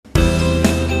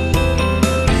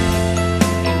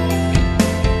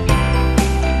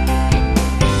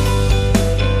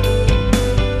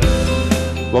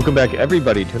Welcome back,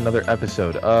 everybody, to another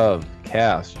episode of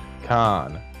Cast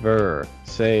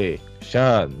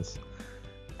Conversations.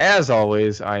 As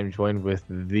always, I'm joined with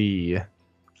the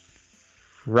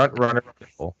front runner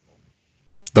Phil.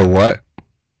 The what?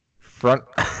 Front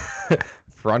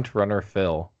runner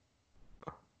Phil.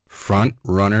 Front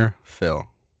runner Phil.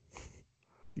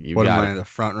 What am I it. the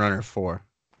front runner for?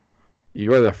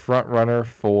 You are the front runner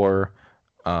for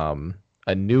a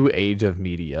new age of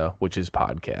media, which is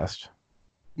podcast.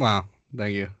 Wow,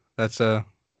 thank you. It's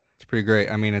pretty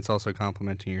great. I mean, it's also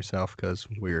complimenting yourself because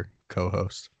we're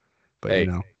co-hosts. But hey,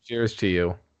 cheers to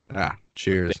you.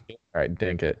 Cheers. All right,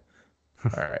 dink it.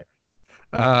 All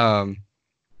right.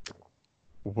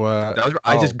 What?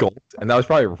 I just gulped, and that was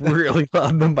probably really loud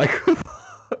on the microphone.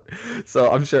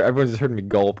 So I'm sure everyone just heard me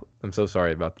gulp. I'm so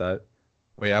sorry about that.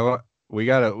 Wait, we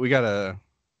gotta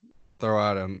throw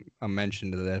out a mention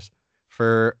to this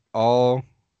for all.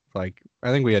 Like,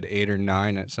 I think we had 8 or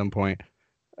 9 at some point.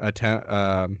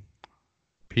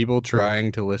 People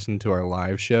trying to listen to our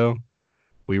live show.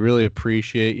 We really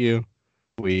appreciate you.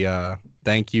 We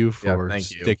thank you for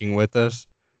sticking with us.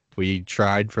 We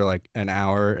tried for like an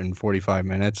hour and 45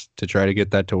 minutes to try to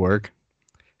get that to work.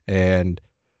 And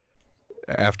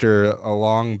after a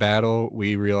long battle,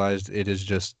 we realized it is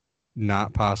just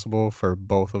not possible for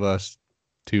both of us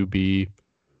to be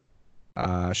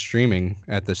streaming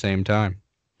at the same time.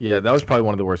 Yeah, that was probably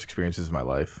one of the worst experiences of my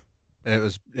life.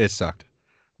 It sucked,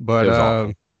 but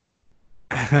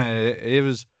it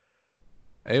was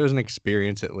an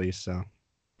experience at least.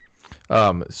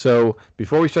 So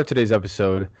before we start today's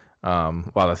episode, wow,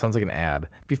 that sounds like an ad.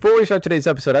 Before we start today's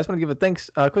episode, I just want to give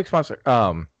a quick sponsor.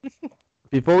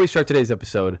 Before we start today's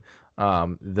episode,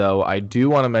 though, I do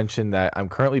want to mention that I'm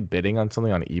currently bidding on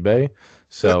something on eBay,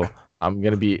 so I'm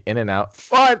gonna be in and out.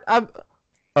 What?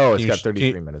 It's got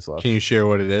 33 minutes left. Can you share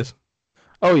what it is?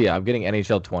 Oh yeah, I'm getting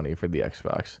NHL 20 for the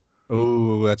Xbox.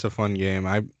 Oh, that's a fun game.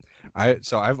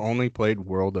 I've only played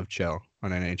World of Chell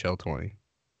on NHL 20.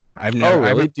 I've never. Oh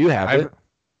really? Do you have it?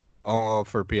 Oh,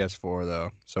 for PS4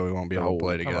 though, so we won't be able to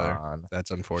play together.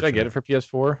 That's unfortunate. Should I get it for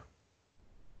PS4?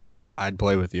 I'd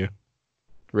play with you.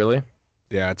 Really?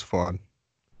 Yeah, it's fun.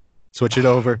 Switch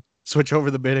over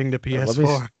the bidding to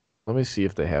PS4. Let me see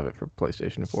if they have it for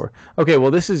PlayStation 4. Okay,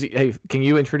 well, hey, can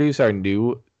you introduce our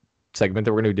new segment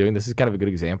that we're going to be doing? This is kind of a good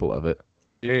example of it.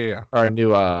 Yeah. Our new,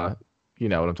 you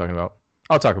know what I'm talking about.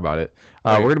 I'll talk about it.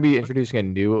 We're going to be introducing a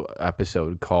new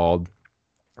episode called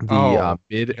the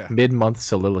mid-month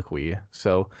soliloquy.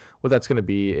 So what that's going to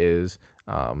be is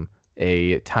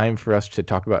a time for us to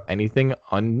talk about anything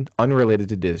unrelated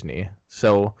to Disney.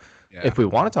 So if we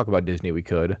want to talk about Disney, we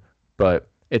could, but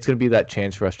it's going to be that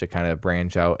chance for us to kind of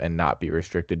branch out and not be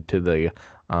restricted to the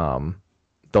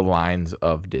lines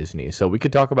of Disney. So we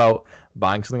could talk about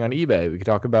buying something on eBay. We could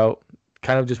talk about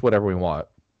kind of just whatever we want.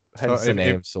 Hence the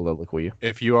name Soliloquy.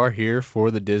 If you are here for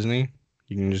the Disney,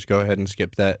 you can just go ahead and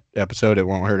skip that episode. It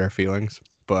won't hurt our feelings.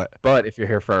 But if you're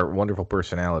here for our wonderful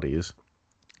personalities,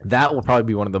 that will probably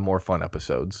be one of the more fun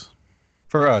episodes.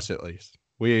 For us, at least.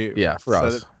 For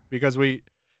us. Because we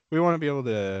want to be able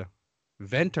to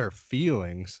vent our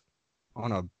feelings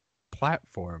on a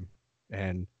platform,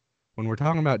 and when we're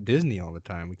talking about Disney all the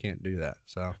time, we can't do that.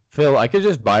 So Phil, I could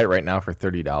just buy it right now for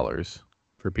 $30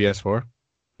 for PS4.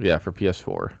 Yeah, for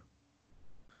PS4.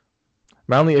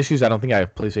 My only issue is I don't think I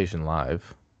have PlayStation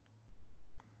Live.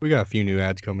 We got a few new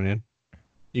ads coming in.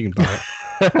 You can buy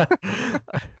it.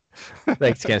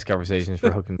 Thanks, Cast Conversations,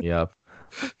 for hooking me up.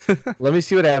 Let me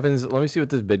see what happens. Let me see what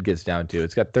this bid gets down to.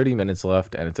 It's got 30 minutes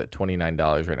left, and it's at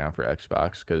 $29 right now for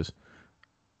Xbox, because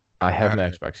I have an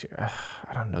Xbox here.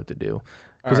 I don't know what to do.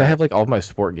 Because I have like all of my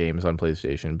sport games on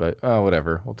PlayStation, but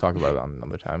whatever. We'll talk about it on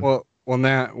another time. Well,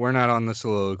 Matt, we're not on the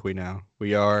soliloquy now.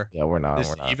 We are. Yeah, we're not.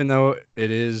 Even though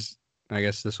it is, I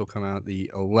guess this will come out the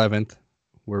 11th.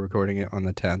 We're recording it on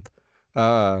the 10th.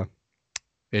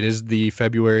 It is the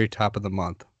February top of the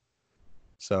month.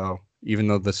 So even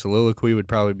though the soliloquy would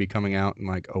probably be coming out in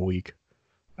like a week.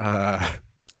 Yeah,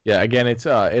 again,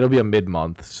 it'll be a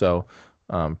mid-month, so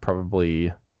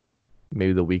probably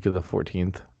maybe the week of the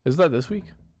 14th. Is that this week?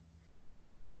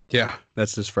 Yeah,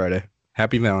 that's this Friday.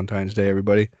 Happy Valentine's Day,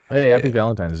 everybody. Hey, happy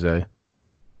Valentine's Day.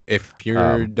 If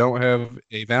you don't have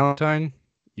a Valentine,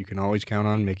 you can always count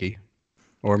on Mickey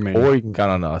or me. Or you can count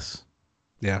on us.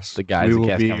 Yes, the guys we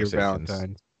will be your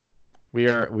Valentine. We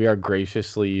are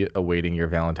graciously awaiting your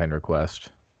Valentine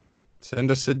request. Send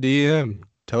us a DM.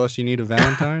 Tell us you need a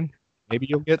Valentine. Maybe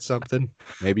you'll get something.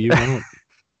 Maybe you won't.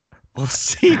 We'll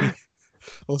see.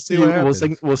 We'll see what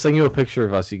happens. We'll send you a picture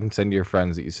of us. You can send to your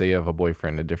friends that you say you have a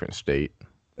boyfriend in a different state.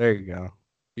 There you go.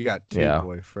 You got two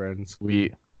boyfriends.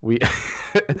 We We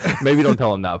maybe don't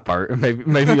tell him that part.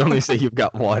 Maybe only say you've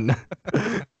got one.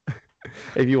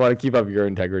 If you want to keep up your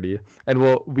integrity, and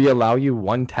we allow you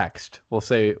one text. We'll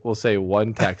say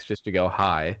one text just to go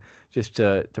hi, just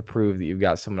to prove that you've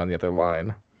got someone on the other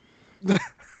line.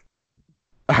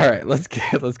 All right, let's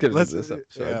get into this episode.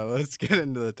 Yeah, let's get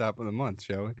into the top of the month,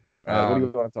 shall we? All right, what do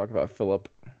you want to talk about, Philip?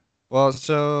 Well,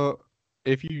 so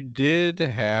if you did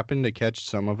happen to catch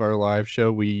some of our live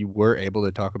show, we were able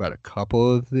to talk about a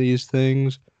couple of these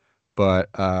things, but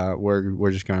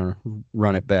we're just gonna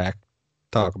run it back,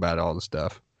 talk about all the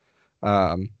stuff.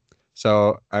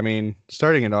 So I mean,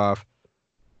 starting it off,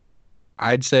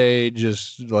 I'd say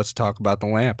just let's talk about the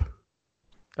lamp.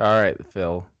 All right,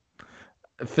 Phil.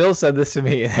 Phil said this to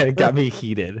me and it got me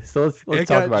heated. So let's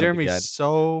talk about Jeremy it again.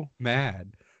 So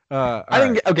mad.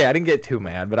 I didn't get too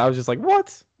mad, but I was just like,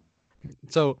 what?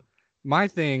 So my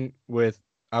thing with,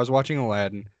 I was watching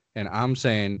Aladdin and I'm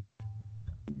saying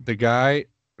the guy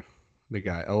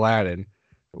Aladdin,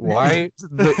 why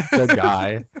the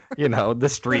guy, the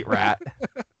street rat.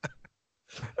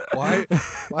 Why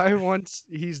once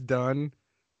he's done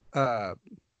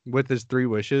with his 3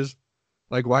 wishes,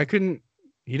 like why couldn't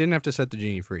he didn't have to set the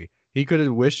genie free. He could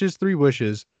have wished his 3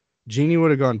 wishes. Genie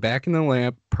would have gone back in the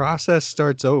lamp. Process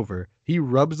starts over. He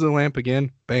rubs the lamp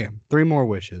again. Bam. 3 more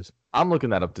wishes. I'm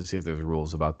looking that up to see if there's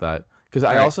rules about that. Because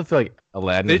I also feel like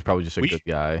Aladdin is probably just a good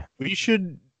guy. We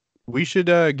should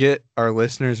get our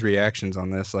listeners' reactions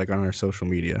on this, like on our social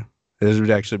media. This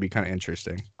would actually be kind of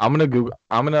interesting. I'm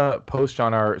gonna post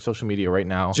on our social media right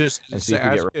now and see if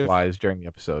we get replies during the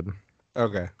episode.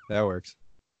 Okay, that works.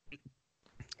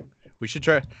 We should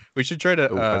try to.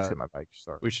 Let's hit my bike.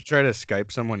 Sorry. We should try to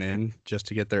Skype someone in just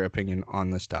to get their opinion on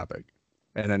this topic,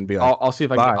 and then be like, I'll see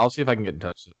if I can get in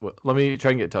touch. Let me try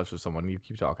and get in touch with someone. You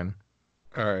keep talking.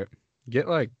 All right. Get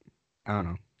I don't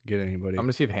know. Get anybody. I'm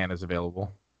gonna see if Hannah's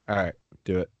available. All right.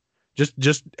 Do it.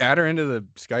 Just add her into the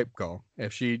Skype call.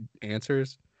 If she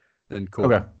answers, then cool.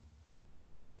 Okay.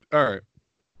 All right.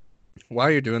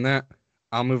 While you're doing that,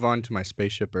 I'll move on to my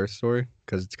Spaceship Earth story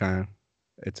because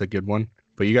it's a good one.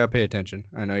 But you gotta pay attention.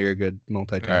 I know you're a good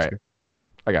multitasker. All right.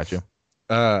 I got you.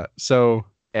 So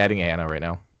adding Anna right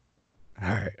now.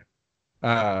 All right.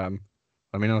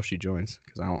 Let me know if she joins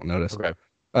because I won't notice.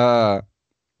 Okay.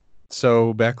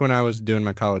 So back when I was doing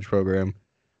my college program,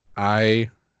 as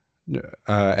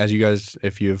you guys,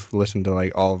 if you've listened to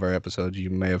like all of our episodes, you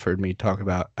may have heard me talk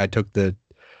about. I took the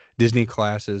Disney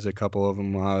classes, a couple of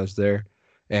them while I was there,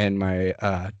 and my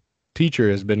teacher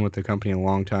has been with the company a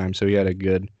long time, so he had a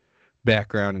good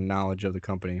background and knowledge of the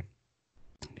company.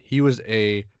 He was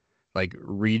a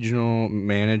regional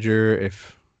manager.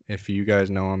 If you guys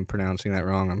know I'm pronouncing that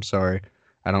wrong, I'm sorry.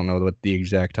 I don't know what the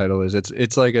exact title is. It's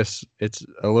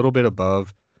a little bit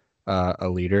above a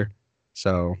leader,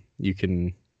 so you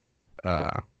can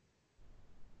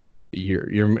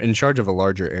you're in charge of a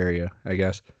larger area, I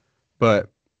guess. But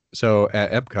so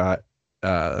at Epcot,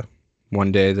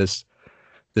 one day this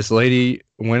lady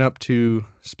went up to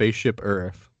Spaceship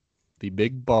Earth, the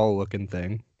big ball looking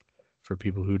thing, for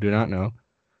people who do not know,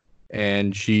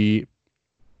 and she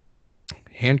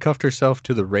handcuffed herself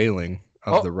to the railing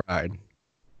of the ride.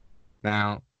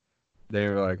 Now, they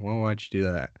were like, well, why'd you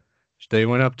do that? They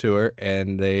went up to her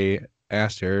and they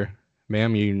asked her,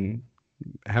 ma'am, you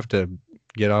have to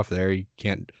get off there. You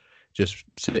can't just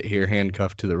sit here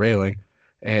handcuffed to the railing.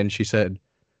 And she said,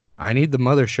 I need the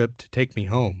mothership to take me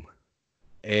home.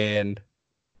 And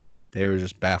they were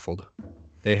just baffled.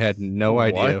 They had no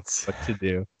idea what to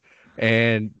do.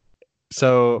 And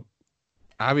so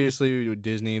obviously with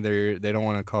Disney, they don't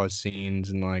want to cause scenes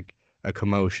and like a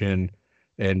commotion.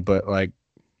 But like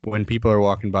when people are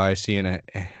walking by seeing a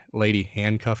lady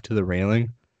handcuffed to the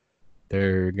railing,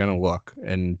 they're gonna look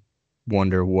and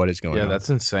wonder what is going on. Yeah, that's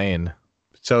insane.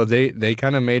 So they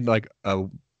kind of made like a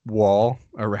wall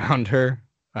around her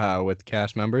with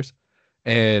cast members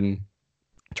and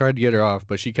tried to get her off,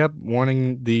 but she kept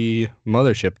wanting the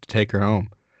mothership to take her home.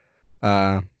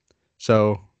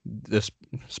 So this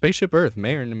Spaceship Earth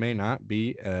may or may not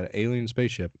be an alien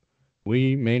spaceship.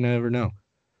 We may never know.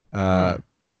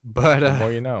 But the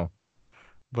more you know.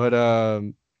 But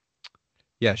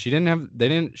yeah, she didn't have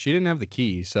the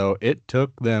key, so it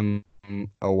took them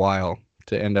a while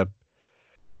to end up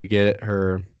get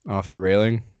her off the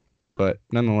railing. But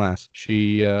nonetheless,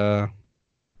 she they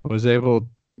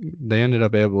ended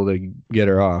up able to get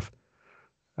her off,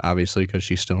 obviously, because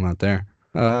she's still not there.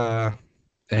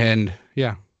 And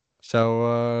yeah,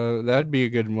 so that'd be a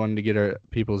good one to get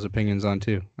people's opinions on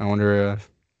too. I wonder if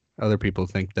other people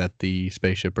think that the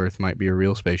Spaceship Earth might be a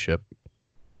real spaceship.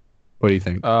 What do you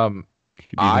think?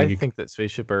 I think that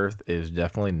Spaceship Earth is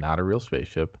definitely not a real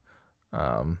spaceship.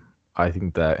 I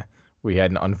think that we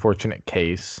had an unfortunate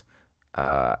case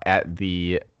at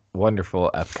the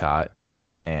wonderful Epcot,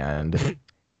 and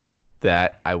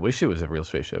that I wish it was a real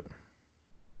spaceship.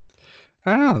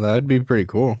 I don't know. That'd be pretty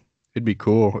cool. It'd be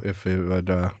cool if it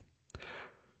would.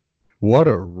 What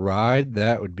a ride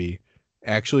that would be!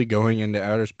 Actually going into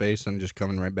outer space and just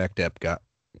coming right back to Epcot.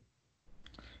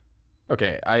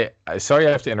 Okay, I sorry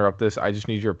I have to interrupt this. I just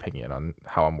need your opinion on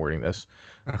how I'm wording this.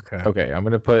 Okay, I'm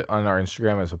gonna put on our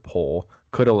Instagram as a poll.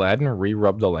 Could Aladdin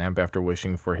re-rub the lamp after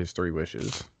wishing for his 3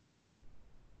 wishes?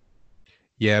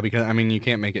 Yeah, because I mean you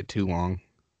can't make it too long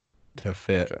to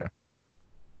fit.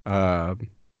 Okay.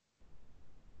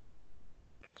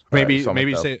 Maybe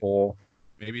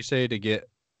say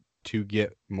to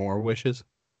get more wishes.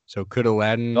 So could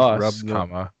Aladdin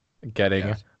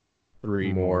getting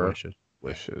 3 more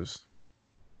wishes.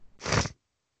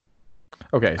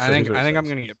 Okay, so I think I'm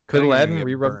gonna get. Could Aladdin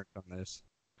re-rub on this?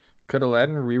 Could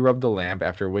Aladdin re-rub the lamp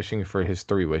after wishing for his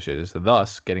 3 wishes,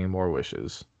 thus getting more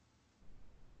wishes?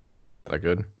 Is that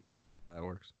good? That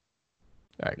works.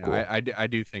 All right, cool. I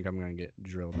do think I'm gonna get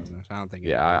drilled on this. I don't think.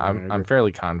 Yeah, I'm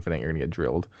fairly confident you're gonna get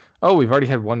drilled. Oh, we've already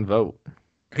had 1 vote.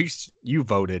 You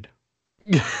voted.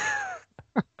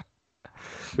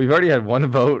 We've already had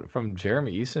 1 vote from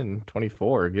Jeremy Eason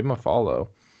 24. Give him a follow.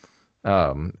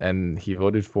 And he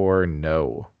voted for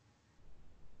no.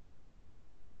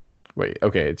 Wait,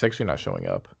 okay, it's actually not showing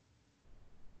up.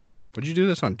 Would you do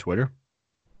this on Twitter?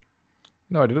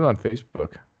 No, I did it on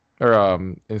Facebook or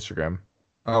Instagram.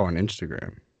 Oh, on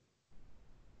Instagram,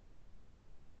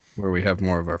 where we have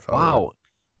more of our followers. Wow,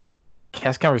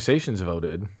 Cast Conversations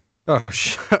voted. Oh,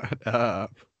 shut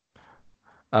up.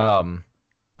 All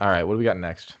right, what do we got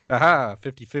next? Aha,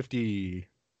 50-50.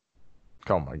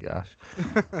 Oh my gosh.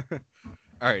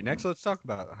 All right, next let's talk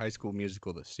about High School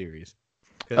Musical, the series.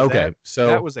 Okay, so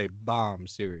that was a bomb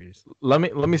series. Let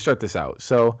me start this out.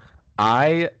 So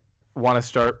I want to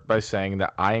start by saying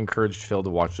that I encouraged Phil to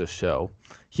watch this show.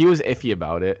 He was iffy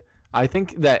about it. I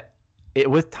think that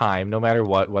with time, no matter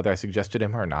what, whether I suggested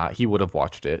him or not, he would have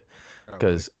watched it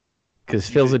because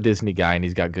Phil's a Disney guy and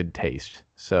he's got good taste.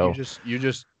 So you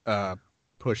just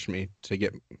pushed me to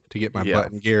get my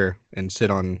butt in gear and sit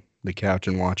on the couch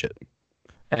and watch it.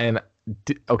 And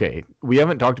okay, we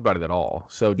haven't talked about it at all.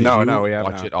 So did you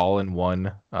watch it all in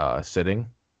one sitting?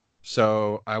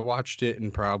 So I watched it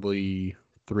in probably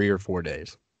 3 or 4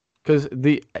 days. Because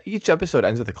each episode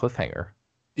ends with a cliffhanger.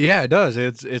 Yeah, it does.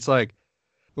 It's like,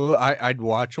 well, I'd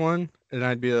watch one and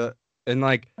I'd be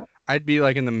I'd be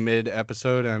like in the mid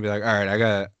episode and I'd be like, all right, I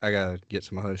gotta get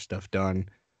some other stuff done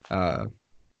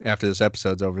after this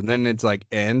episode's over. And then it's like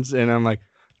ends and I'm like,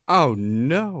 oh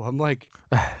no. I'm like,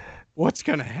 what's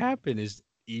gonna happen? Is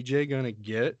EJ gonna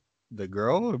get the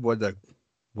girl or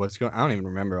what's going? I don't even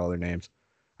remember all their names.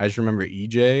 I just remember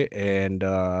EJ and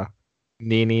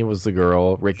Nene was the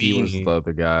girl. Ricky was the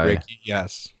other guy. Ricky,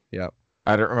 yes, yep.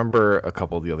 I don't remember a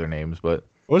couple of the other names, but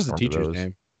what was the teacher's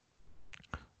name?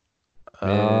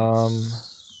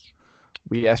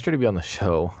 We asked her to be on the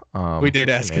show. We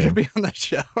did ask her to be on the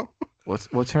show.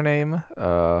 What's her name?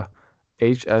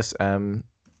 HSM,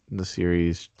 the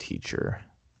series teacher.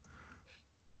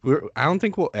 I don't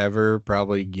think we'll ever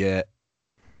probably get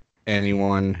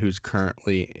anyone who's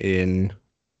currently in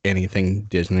anything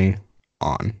Disney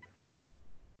on.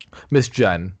 Miss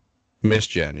Jen,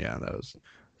 yeah, that was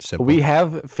simple.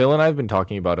 Phil and I have been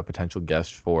talking about a potential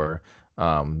guest for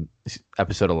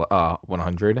episode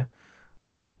 100.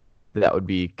 That would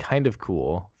be kind of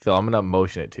cool. Phil, I'm gonna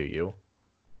motion it to you.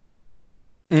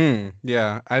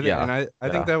 Yeah, I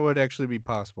think that would actually be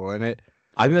possible, and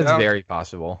I think that's very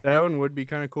possible. That one would be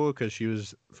kind of cool because she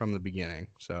was from the beginning.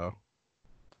 So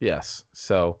yes,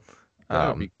 so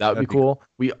that would be cool.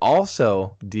 We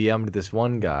also DM'd this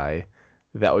one guy.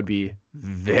 That would be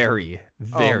very,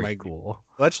 very cool.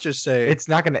 Let's just say it's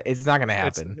not gonna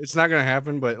happen. It's not gonna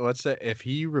happen. But let's say if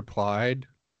he replied,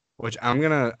 which I'm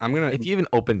gonna. If he even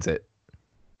opens it,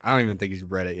 I don't even think he's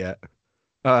read it yet.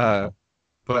 But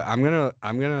I'm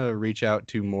gonna reach out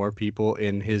to more people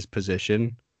in his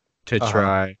position to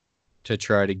try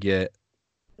to get.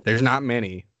 There's not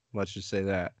many. Let's just say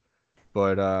that.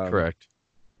 But correct.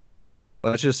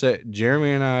 Let's just say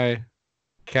Jeremy and I,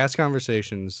 Cast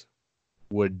Conversations,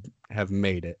 would have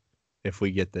made it if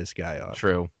we get this guy on.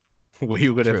 True. We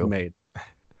would have made it.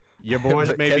 Your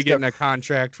boys may be getting a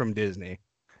contract from Disney.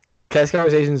 Cast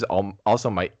Conversations also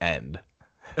might end.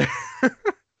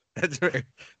 That's very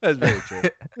true.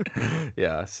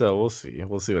 Yeah, so we'll see.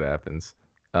 We'll see what happens.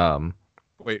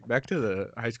 Wait, back to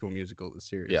the High School Musical, the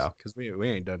series. Yeah. Because we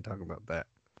ain't done talking about that.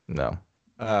 No.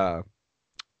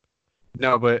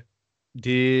 No, but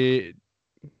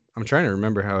I'm trying to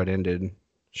remember how it ended.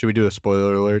 Should we do a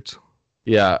spoiler alerts?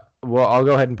 Yeah. Well, I'll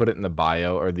go ahead and put it in the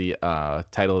bio or the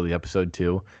title of the episode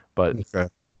too. But Okay.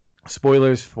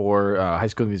 spoilers for High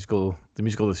School Musical, the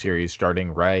musical, the series,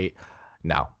 starting right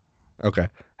now. Okay.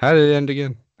 How did it end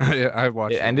again? I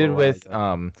watched It it a ended little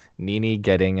while with ago. Nini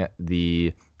getting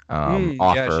the Yeah,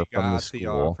 offer she from the got the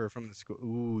school, offer from the school.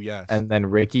 Ooh, yes. and then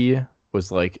Ricky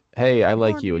was like, "Hey, I Come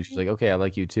like on, you," and she's Nene. like, "Okay, I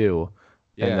like you too."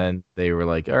 And Yeah. then they were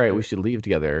like, "All right, we should leave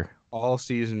together." All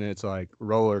season, it's like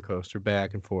roller coaster,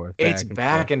 back and forth, It's back and forth.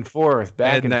 back and forth,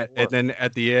 back And and and forth. then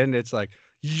at the end, it's like,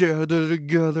 yeah, they're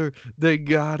together. They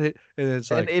got it. And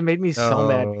it's And like, it made me so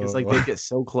mad because like they oh, get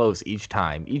so close each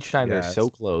time. Each time they're so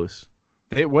yes. close.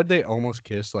 They almost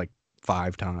kissed like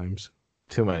 5 times.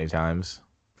 Too many times.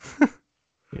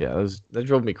 Yeah, that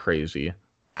drove me crazy.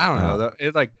 I don't know. Uh,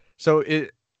 It like, so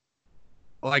it,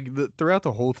 like, throughout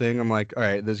the whole thing, I'm like, all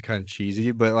right, this is kind of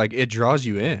cheesy, but like it draws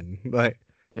you in. Like,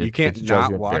 you it can't draws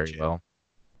you not in very watch it. well.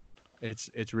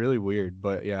 It's really weird,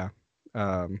 but yeah.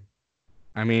 Um,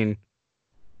 I mean,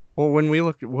 well, when we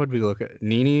look, what we look at,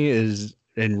 Nini is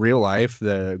in real life,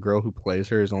 the girl who plays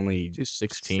her is only She's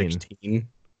 16. 16.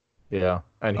 Yeah,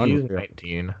 and he's Unreal.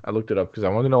 19. I looked it up because I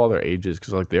wanted to know all their ages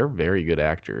because like they're very good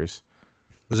actors.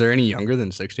 Was there any younger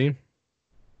than 16?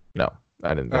 No, I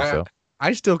didn't think I so.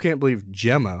 I still can't believe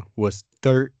Gemma was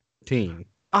 13.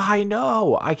 I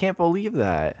know. I can't believe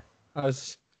that. I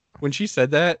was when she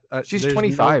said that. She's There's no,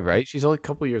 25, right? She's only a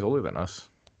couple years older than us.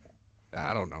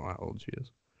 I don't know how old she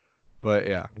is, but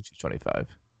yeah, I think she's 25.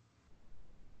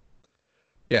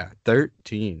 yeah,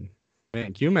 13. Man,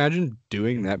 can you imagine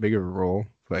doing that big of a role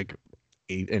like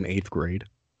in eighth grade?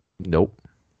 Nope.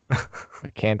 I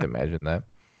can't imagine that.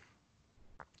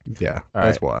 Yeah, All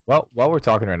that's right. why. Well, while we're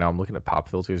talking right now, I'm looking at pop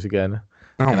filters again,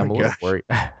 Oh and my I'm a little gosh. worried.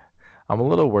 I'm a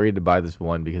little worried to buy this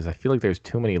one because I feel like there's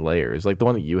too many layers. Like the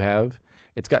one that you have,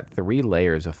 it's got 3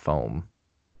 layers of foam.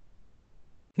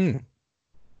 Hmm.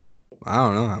 I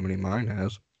don't know how many mine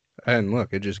has. And look,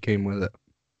 it just came with it.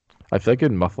 I feel like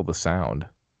it'd muffle the sound.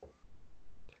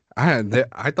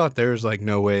 I thought there was like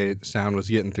no way sound was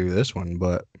getting through this one,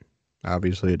 but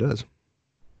obviously it does.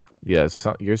 Yeah,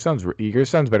 yours sounds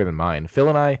better than mine. Phil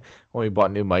and I, when we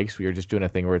bought new mics, we were just doing a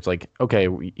thing where it's like, okay,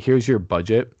 here's your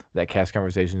budget that Cast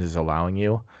Conversations is allowing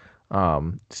you.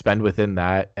 Spend within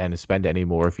that and spend any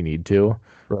more if you need to.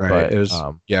 Right. But It was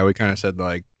yeah, we kind of said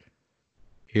like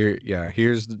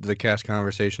here's the cast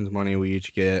conversations money we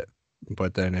each get,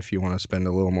 but then if you want to spend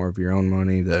a little more of your own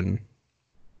money, then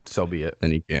so be it.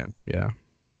 you can. Yeah.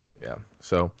 Yeah.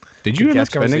 So Did you end up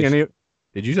spending any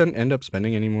Did you then end up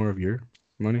spending any more of your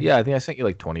money? Yeah, I think I sent you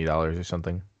like $20 or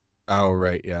something. Oh,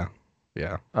 right. Yeah.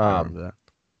 Yeah. I remember that.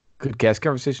 Could Cast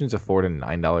Conversations afford a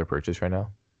 $9 purchase right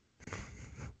now?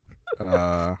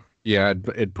 Yeah,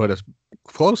 it'd put us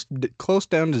close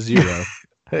down to zero.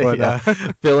 But yeah.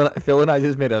 Phil and I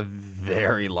just made a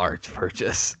very large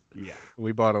purchase. Yeah,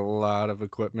 we bought a lot of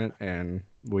equipment, and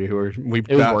we it was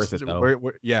worth it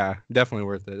though. Yeah, definitely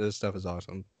worth it. This stuff is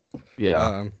awesome.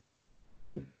 Yeah.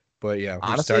 But yeah,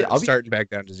 honestly, starting back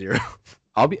down to zero.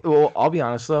 I'll be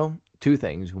honest though. 2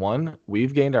 things. One,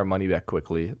 we've gained our money back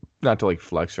quickly. Not to like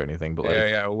flex or anything, but like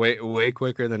yeah, way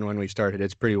quicker than when we started.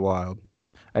 It's pretty wild.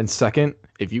 And second,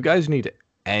 if you guys need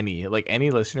any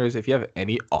listeners, if you have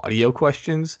any audio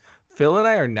questions, Phil and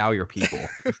I are now your people.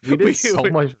 We did so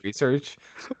much research.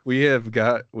 We've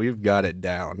got it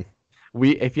down.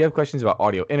 If you have questions about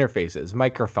audio interfaces,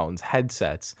 microphones,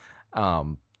 headsets,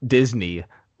 Disney,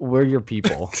 we're your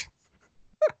people.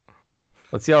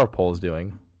 Let's see how our poll's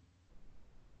doing.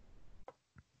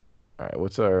 All right,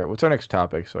 what's our next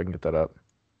topic so I can get that up?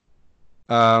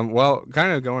 Well,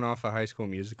 kind of going off a High School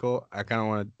Musical, I kind of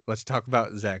want to let's talk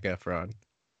about Zac Efron.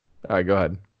 All right, go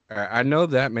ahead. All right, I know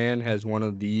that man has one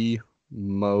of the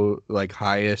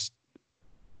highest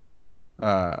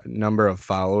number of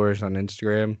followers on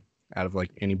Instagram out of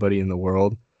like anybody in the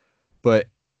world, but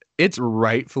it's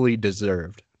rightfully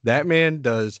deserved. That man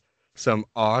does some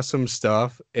awesome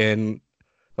stuff, and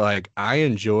like I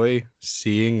enjoy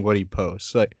seeing what he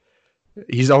posts. Like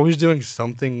he's always doing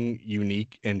something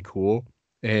unique and cool,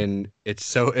 and it's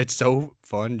so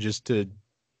fun just to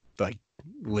like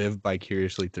live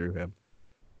vicariously through him.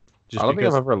 I don't think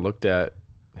I've ever looked at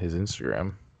his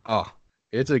Instagram. Oh,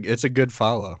 it's a good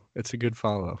follow. It's a good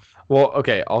follow. Well,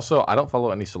 okay. Also, I don't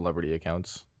follow any celebrity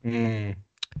accounts.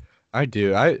 I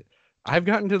do. I've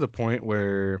gotten to the point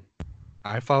where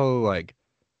I follow like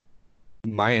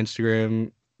my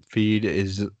Instagram feed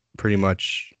is pretty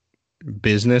much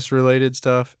business related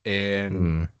stuff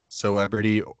and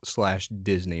celebrity /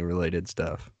 Disney related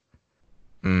stuff.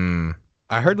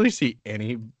 I hardly see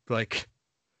any like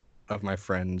of my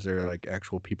friends or like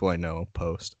actual people I know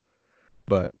post,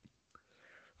 but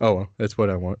oh well, that's what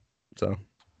I want. So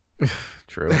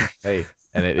True. Hey,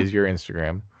 and it is your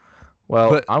Instagram. Well,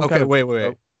 but I'm okay, kind of. wait.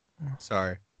 Oh,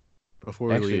 Sorry. Before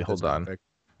we actually, leave this hold on. topic.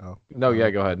 Oh. No, yeah,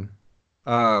 go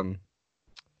ahead.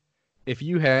 If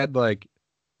you had like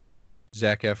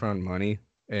Zac Efron money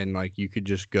and like you could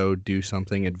just go do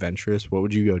something adventurous, what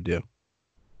would you go do?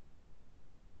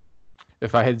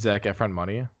 If I had Zac Efron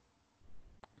money,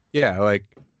 Yeah, like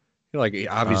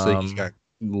obviously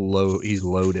he's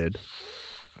loaded.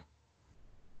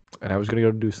 And I was gonna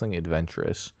go do something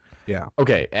adventurous. Yeah.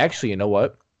 Okay, actually, you know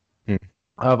what? Hmm.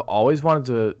 I've always wanted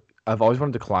to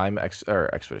climb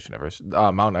Expedition Everest,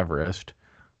 Mount Everest,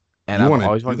 and You I've want to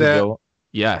always do wanted to that? go.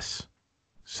 Yes,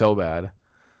 so bad,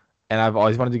 and I've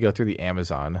always wanted to go through the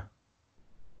Amazon.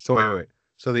 So wait.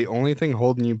 So the only thing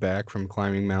holding you back from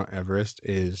climbing Mount Everest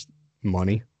is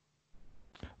money?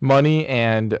 Money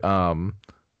and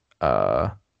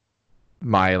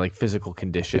my like physical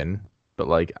condition, but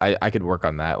like I could work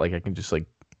on that. Like I can just like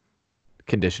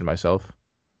condition myself.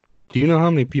 Do you know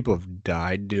how many people have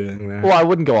died doing that? Well, I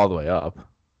wouldn't go all the way up.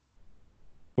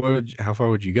 How far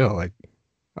would you go? Like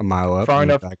a mile up? Far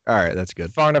enough. Like, all right, that's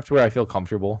good. Far enough to where I feel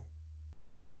comfortable.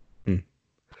 Hmm.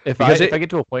 If I get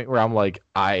to a point where I'm like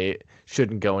I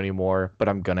shouldn't go anymore, but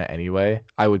I'm gonna anyway,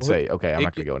 I would say okay, I'm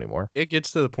not gonna go anymore. It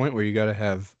gets to the point where you got to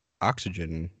have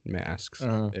oxygen masks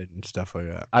and stuff like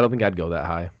that. I don't think I'd go that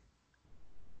high.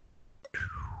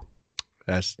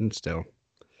 That's still,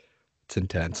 it's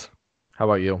intense. How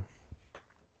about you?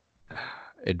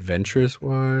 Adventurous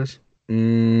wise,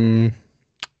 would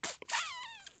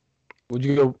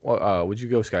you go? Would you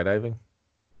go skydiving?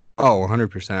 Oh,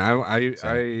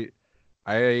 100%.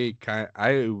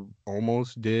 I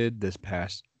almost did this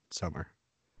past summer.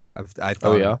 I thought.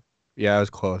 Oh yeah. Yeah, I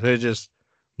was close. It's just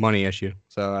money issue,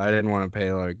 so I didn't want to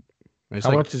pay like.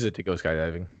 How much is it to go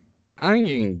skydiving? I think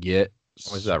you can get.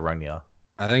 What does that run you?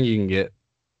 I think you can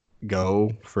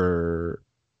go for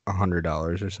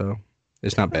 $100 or so.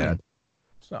 It's not bad.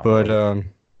 But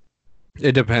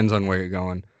it depends on where you're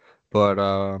going. But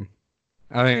I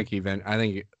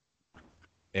think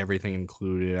everything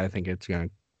included, I think it's gonna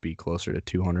be closer to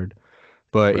 200.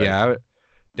 But right. Yeah, I would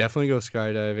definitely go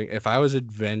skydiving if I was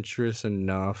adventurous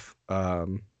enough.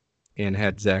 And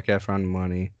had Zac Efron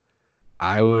money,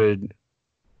 I would.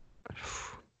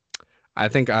 I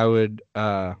think I would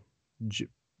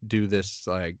do this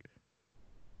like.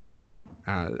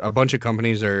 A bunch of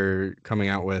companies are coming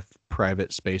out with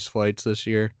private space flights this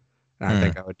year. And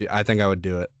I think I would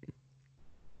do it.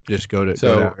 Just go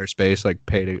to outer space, like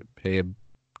pay a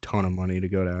ton of money to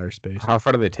go to outer space. How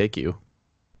far do they take you?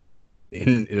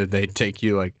 They take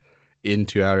you like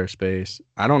into outer space.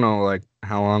 I don't know like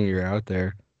how long you're out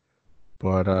there,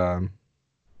 but I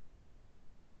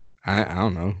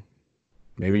don't know.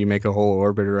 Maybe you make a whole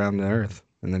orbit around the Earth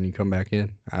and then you come back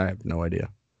in. I have no idea.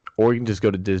 Or you can just go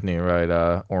to Disney and ride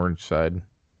Orange Side.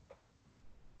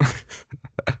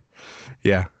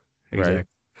 Yeah, exactly. Right.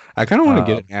 I kind of want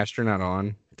to get an astronaut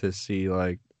on to see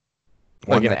like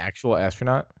an actual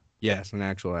astronaut. Yes, an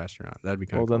actual astronaut. That'd be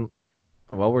kind of cool. Then,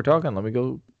 while we're talking, let me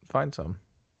go find some.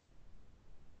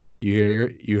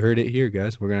 You heard it here,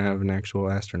 guys. We're gonna have an actual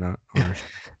astronaut on our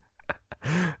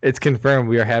show. It's confirmed.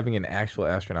 We are having an actual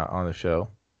astronaut on the show.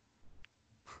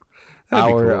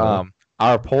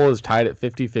 Our poll is tied at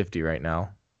 50-50 right now.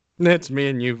 That's me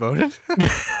and you voted.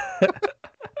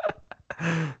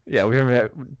 Yeah, we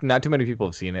haven't. Not too many people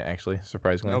have seen it, actually.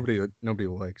 Surprisingly, nobody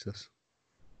likes us.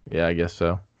 Yeah, I guess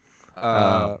so.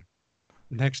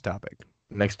 Next topic.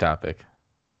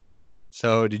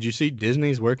 So, did you see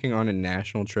Disney's working on a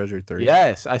National Treasure 3?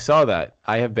 Yes, I saw that.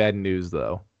 I have bad news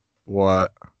though.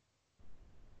 What?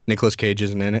 Nicolas Cage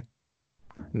isn't in it?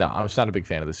 No, I'm just not a big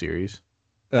fan of the series.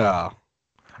 Oh.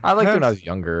 I liked it when I was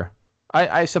younger.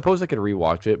 I suppose I could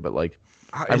rewatch it, but like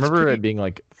I remember it being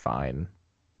like fine.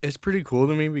 It's pretty cool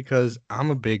to me because I'm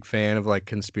a big fan of like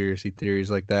conspiracy theories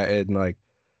like that and like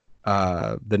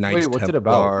the Knights Templar. What's it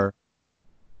about?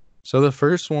 So the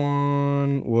first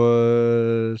one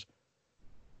was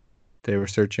they were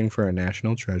searching for a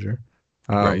national treasure.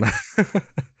 Right.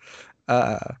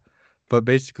 But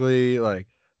basically like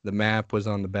the map was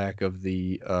on the back of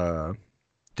the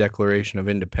Declaration of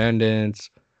Independence.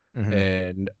 Mm-hmm.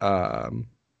 And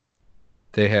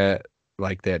they had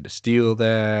to steal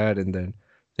that, and then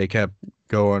they kept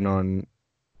going on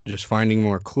just finding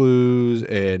more clues.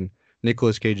 And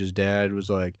Nicolas Cage's dad was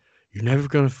like, "You're never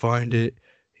gonna find it."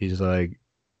 He's like,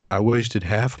 "I wasted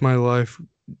half my life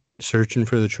searching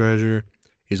for the treasure."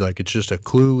 He's like, "It's just a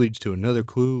clue leads to another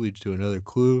clue leads to another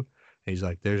clue." And he's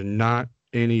like, "There's not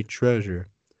any treasure.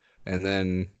 And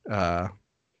then,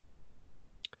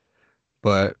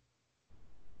 but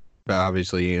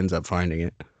obviously he ends up finding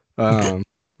it.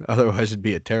 Otherwise it'd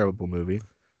be a terrible movie.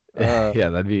 Yeah,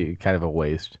 that'd be kind of a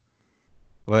waste.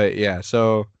 But yeah,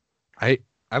 so I've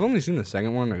only seen the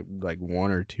second one like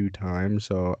 1 or 2 times,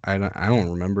 so I don't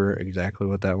remember exactly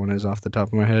what that one is off the top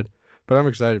of my head. But I'm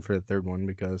excited for the third one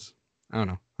because I don't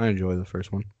know, I enjoy the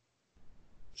first one.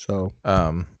 So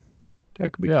that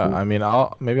could be cool. I mean,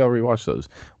 I'll rewatch those.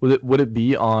 Would it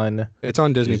be on? It's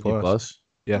on Disney Plus.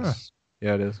 Yes. Huh.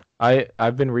 Yeah, it is.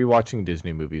 I've been rewatching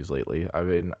Disney movies lately. I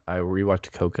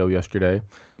rewatched Coco yesterday.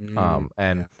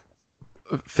 And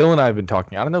Phil and I have been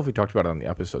talking. I don't know if we talked about it on the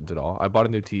episodes at all. I bought a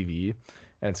new TV,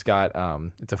 and it's got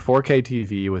it's a 4K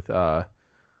TV with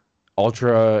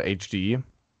Ultra HD,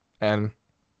 and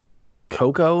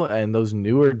Coco and those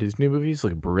newer Disney movies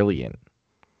look brilliant.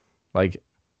 Like,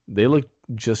 they look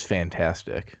just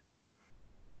fantastic.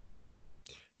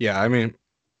 Yeah, I mean,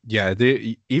 yeah,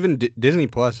 even Disney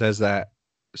Plus has that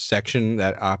section,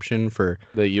 that option for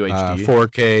the UHD,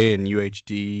 4K and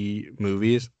UHD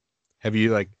movies. Have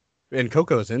you and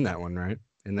Coco's in that one, right?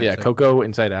 In that section? Coco,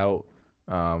 Inside Out,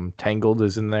 Tangled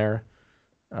is in there.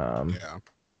 Yeah,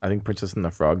 I think Princess and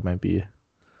the Frog might be.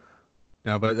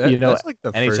 No, but that's like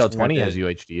the NHL 20 has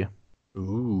UHD.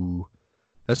 Ooh,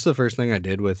 that's the first thing I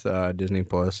did with Disney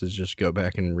Plus is just go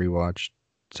back and rewatch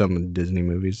some of the Disney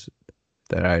movies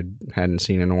that I hadn't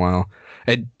seen in a while.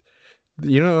 And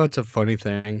you know what's a funny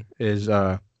thing is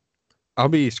I'll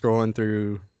be scrolling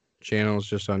through channels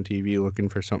just on TV looking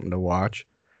for something to watch,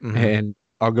 and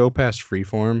I'll go past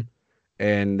Freeform.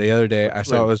 And the other day I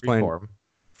saw it was playing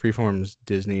Freeform's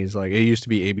Disney's, like, it used to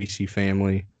be ABC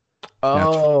Family.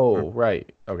 Oh,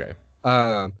 right. Okay.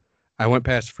 I went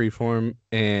past Freeform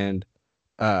and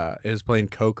it was playing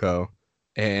Coco,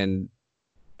 and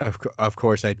of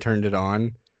course I turned it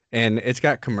on, and it's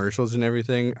got commercials and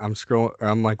everything.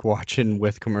 I'm like watching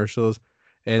with commercials,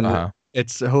 and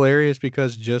it's hilarious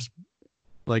because just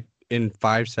like in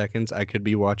 5 seconds I could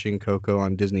be watching Coco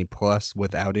on Disney Plus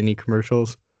without any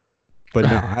commercials. But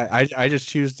no, I just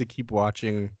choose to keep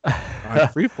watching on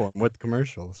Freeform with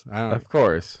commercials. Of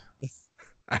course.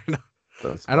 I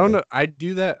don't know. I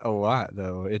do that a lot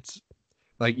though. It's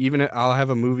like, even I'll have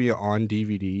a movie on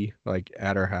DVD like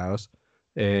at our house,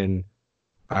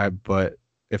 but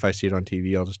if I see it on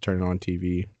TV, I'll just turn it on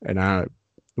TV and I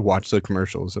watch the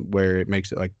commercials where it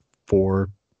makes it like 4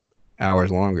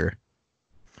 hours longer.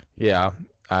 Yeah,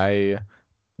 I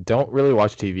don't really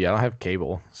watch TV. I don't have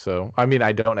cable, so I mean,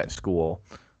 I don't at school.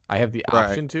 I have the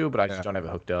option to, but I just don't have it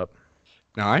hooked up.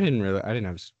 No, I didn't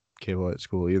have cable at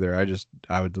school either.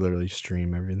 I would literally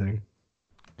stream everything.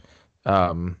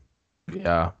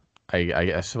 Yeah,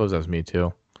 I suppose that's me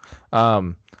too.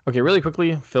 Okay, really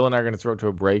quickly, Phil and I are going to throw it to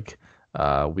a break.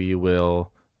 We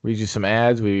will read you some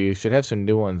ads. We should have some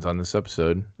new ones on this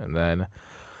episode, and then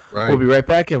we'll be right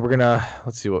back. And we're gonna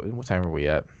let's see what time are we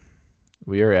at?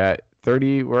 We are at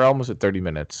 30. We're almost at 30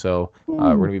 minutes. So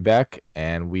we're gonna be back,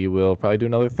 and we will probably do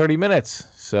another 30 minutes.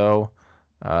 So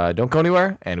don't go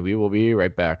anywhere, and we will be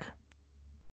right back.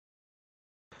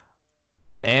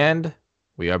 And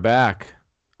we are back.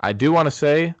 I do want to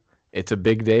say it's a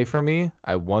big day for me.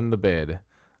 I won the bid.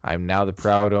 I'm now the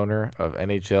proud owner of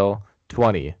NHL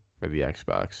 20 for the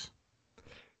Xbox.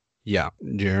 Yeah,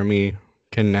 Jeremy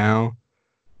can now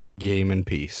game in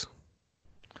peace.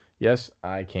 Yes,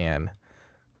 I can.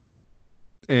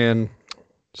 And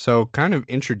so, kind of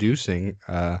introducing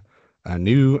a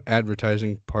new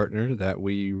advertising partner that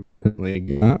we recently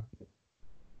got.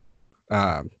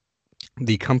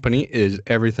 The company is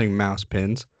Everything Mouse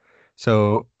Pins.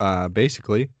 So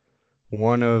basically,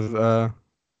 one of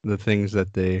the things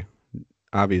that they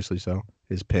obviously sell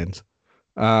is pins.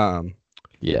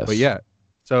 Yes. But yeah,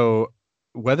 so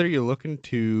whether you're looking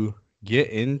to get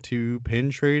into pin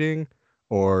trading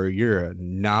or you're a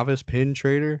novice pin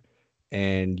trader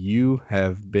and you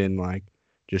have been like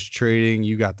just trading,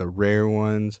 you got the rare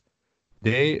ones,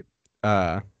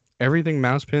 Everything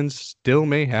Mouse Pins still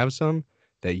may have some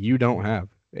that you don't have,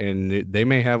 and they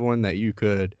may have one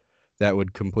that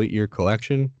would complete your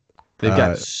collection. They've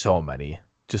got so many,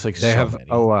 just like they have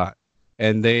many. A lot,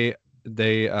 and they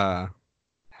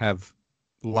have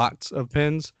lots of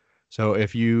pins. So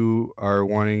if you are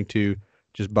wanting to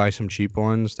just buy some cheap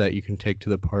ones that you can take to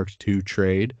the parks to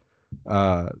trade,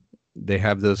 they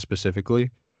have those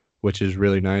specifically, which is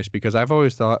really nice because I've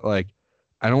always thought like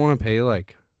I don't want to pay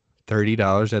like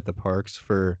 $30 at the parks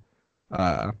for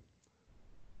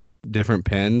different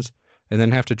pins and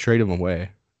then have to trade them away,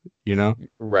 you know?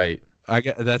 Right.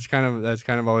 That's kind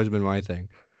of always been my thing.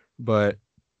 But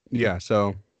yeah,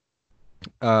 so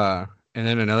And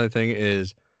then another thing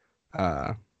is,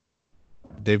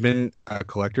 they've been a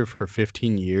collector for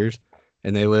 15 years,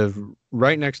 and they live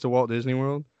right next to Walt Disney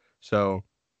World. So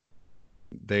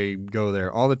they go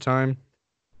there all the time,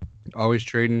 always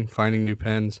trading, finding new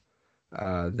pens.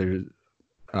 There's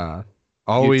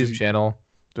always YouTube channel.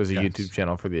 There's a YouTube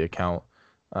channel for the account.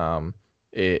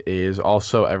 It is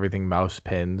also Everything Mouse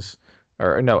Pins,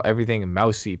 or no, Everything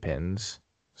Mousy Pins.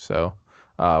 So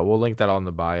we'll link that on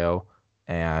the bio,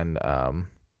 and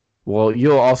well,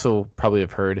 you'll also probably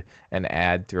have heard an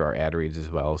ad through our ad reads as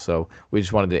well. So we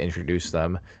just wanted to introduce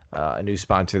them, a new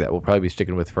sponsor that we'll probably be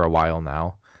sticking with for a while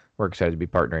now. We're excited to be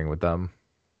partnering with them.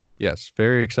 Yes,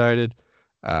 very excited.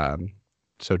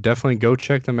 So definitely go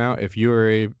check them out if you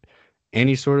are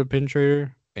any sort of pin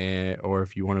trader, or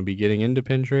if you want to be getting into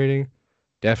pin trading.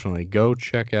 Definitely go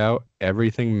check out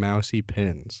Everything Mousy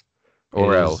Pins,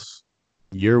 or else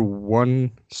your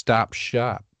one-stop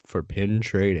shop for pin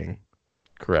trading.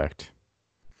 Correct.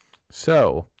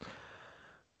 So,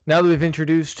 now that we've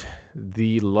introduced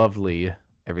the lovely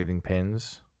Everything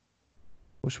Pins,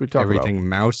 what should we talk about? Everything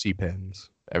Mousy Pins.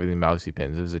 Everything Mousy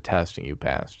Pins. It was a testing you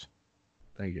passed.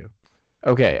 Thank you.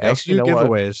 Okay. They also do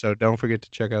giveaways, so don't forget to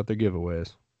check out their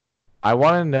giveaways. I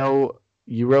want to know,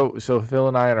 you wrote, so Phil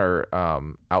and I in our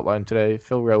outline today,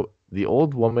 Phil wrote, "The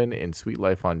Old Woman in Suite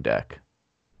Life on Deck."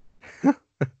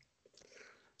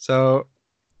 So,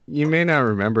 you may not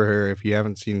remember her if you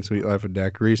haven't seen Suite Life on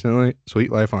Deck recently,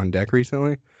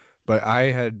 but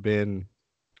I've been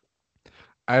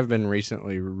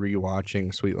recently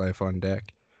rewatching Suite Life on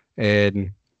Deck,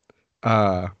 and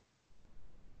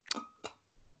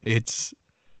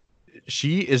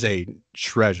she is a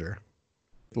treasure.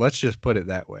 Let's just put it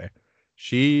that way.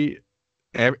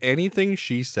 Anything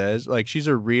she says, like, she's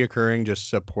a reoccurring, just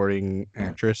supporting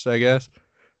actress, I guess.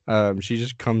 She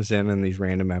just comes in these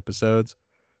random episodes,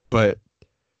 but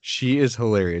she is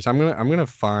hilarious. I'm gonna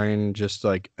find just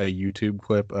like a YouTube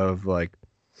clip of like.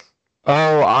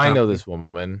 Oh, I know this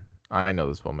woman.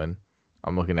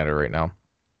 I'm looking at her right now.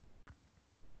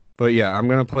 But yeah, I'm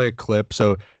gonna play a clip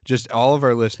so just all of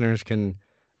our listeners can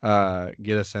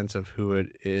get a sense of who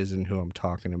it is and who I'm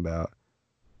talking about.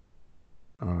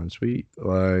 On Suite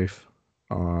Life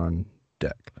on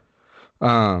Deck.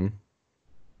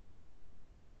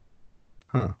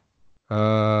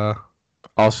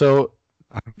 Also,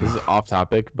 this is off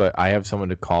topic, but I have someone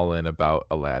to call in about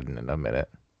Aladdin in a minute.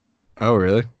 Oh,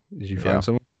 really? Did you find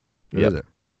someone? Who is it?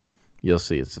 You'll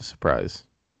see. It's a surprise.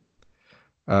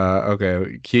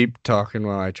 Okay. Keep talking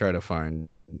while I try to find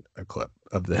a clip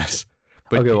of this.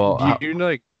 But okay, well, you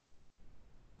like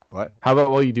what? How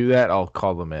about while you do that, I'll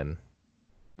call them in.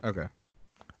 Okay. All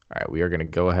right, we are going to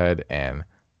go ahead and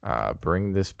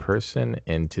bring this person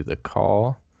into the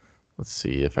call. Let's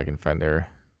see if I can find their.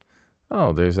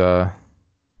 Oh, there's a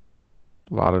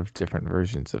lot of different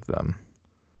versions of them.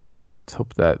 Let's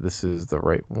hope that this is the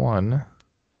right one.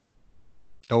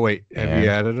 Oh, wait. Have you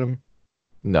added them?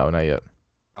 No, not yet.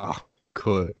 Oh,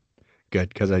 good. Good,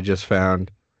 because I just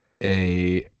found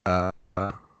a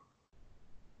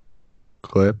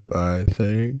clip, I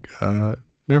think.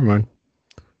 Never mind.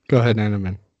 Go ahead and add them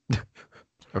in.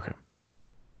 Okay.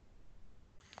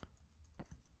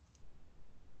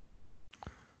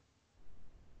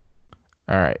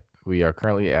 All right. We are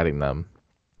currently adding them.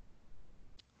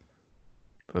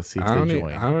 Let's see if they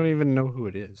join. I don't even know who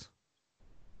it is.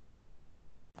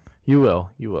 You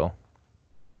will. All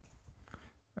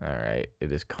right.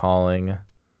 It is calling.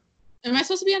 Am I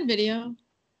supposed to be on video?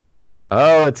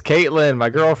 Oh, it's Caitlin, my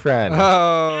girlfriend.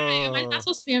 Oh. Am I not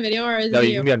supposed to be on video, or is no?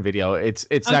 You can be on video. It's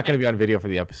okay. Not going to be on video for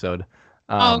the episode.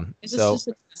 Is this just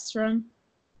a test run?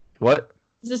 What?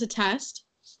 Is this a test?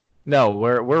 No,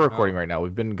 we're recording right now.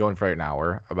 We've been going for an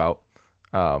hour about.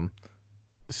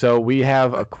 So we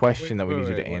have a question that we need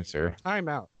you to answer. Time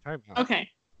out. Okay.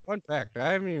 Fun fact: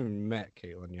 I haven't even met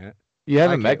Caitlin yet. You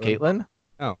haven't met Caitlin?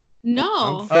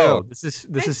 No. Oh, this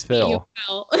is Phil.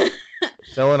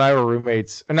 Phil and I were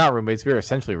roommates. Not roommates. We were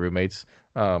essentially roommates.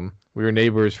 We were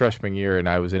neighbors freshman year, and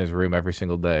I was in his room every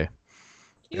single day.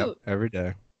 Cute. Yep, every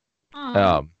day.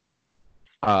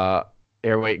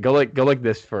 Here, wait. Go like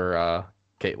this for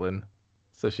Caitlin,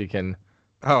 so she can.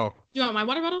 Oh. You want my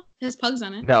water bottle? It has pugs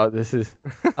on it. No, this is.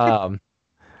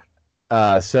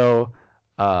 So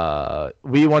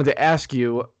we wanted to ask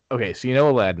you. Okay, so you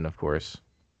know Aladdin, of course.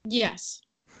 Yes.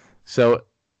 So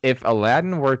if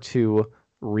Aladdin were to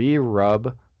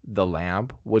re-rub the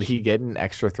lamp, would he get an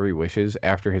extra 3 wishes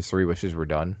after his 3 wishes were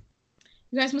done?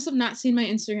 You guys must have not seen my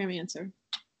Instagram answer.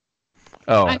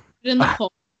 Oh. I put it in the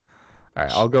poll. All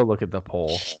right, I'll go look at the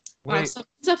poll. Wow, so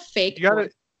it's a fake. You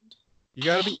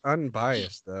gotta be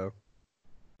unbiased though.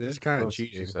 This is kind of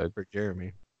cheating for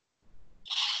Jeremy.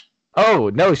 Oh,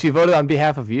 no, she voted on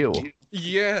behalf of you.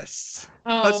 Yes.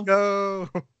 Oh. Let's go.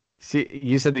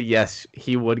 You said that, yes,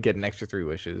 he would get an extra 3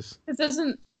 wishes. It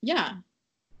doesn't... Yeah.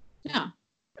 Yeah.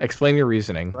 Explain your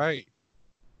reasoning. Right.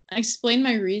 Explain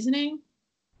my reasoning?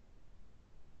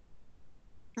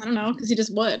 I don't know, because he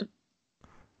just would.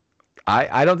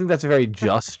 I don't think that's a very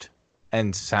just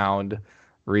and sound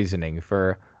reasoning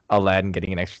for Aladdin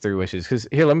getting an extra 3 wishes. Because,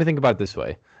 here, let me think about it this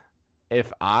way.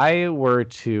 If I were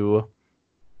to...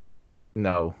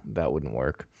 No, that wouldn't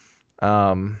work.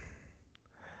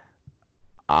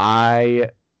 I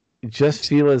just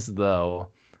feel as though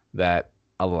that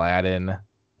Aladdin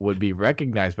would be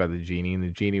recognized by the genie, and the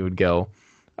genie would go,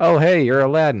 "Oh, hey, you're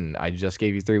Aladdin. I just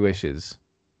gave you 3 wishes."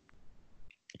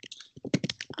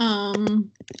 No,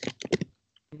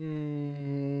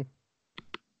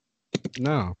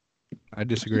 I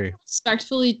disagree.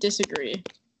 Respectfully disagree.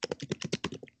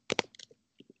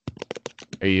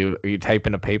 Are you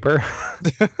typing a paper?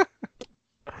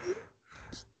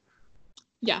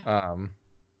 Yeah.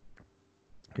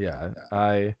 Yeah,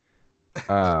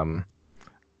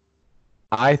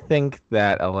 I think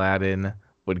that Aladdin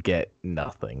would get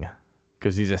nothing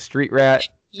because he's a street rat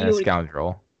and a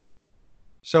scoundrel.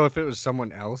 So if it was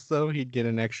someone else, though, he'd get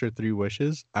an extra 3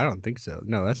 wishes? I don't think so.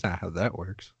 No, that's not how that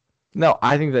works. No,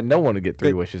 I think that no one would get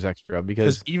 3 wishes extra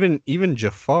because even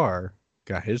Jafar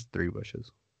got his 3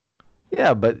 wishes.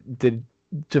 Yeah, but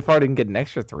Jafar didn't get an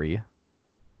extra 3?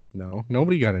 No,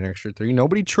 nobody got an extra 3.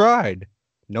 Nobody tried.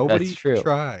 Nobody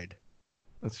tried.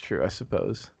 That's true, I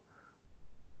suppose.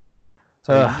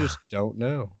 So you just don't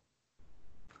know.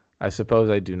 I suppose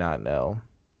I do not know.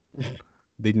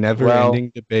 The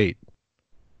never-ending debate.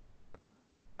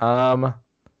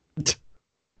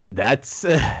 That's.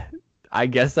 I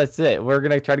guess that's it. We're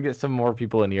gonna try to get some more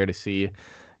people in here to see.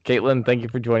 Caitlin, thank you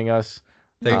for joining us.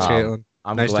 Thanks, Caitlin.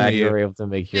 I'm glad you were able to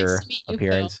make your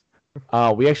appearance.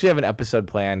 We actually have an episode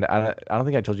planned. I don't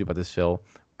think I told you about this, Phil.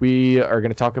 We are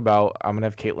going to talk about. I'm going to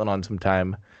have Caitlin on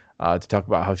sometime to talk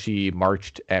about how she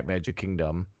marched at Magic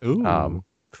Kingdom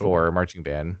for marching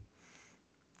band.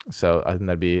 So I think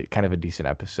that'd be kind of a decent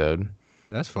episode.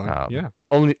 That's fun. Yeah.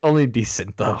 Only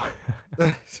decent though.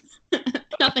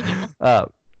 Nothing else.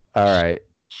 All right.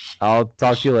 I'll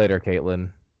talk to you later,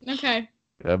 Caitlin. Okay.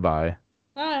 Goodbye.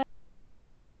 Bye.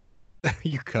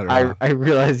 You cut her off. I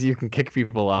realize you can kick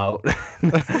people out.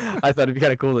 I thought it'd be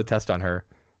kind of cool to test on her.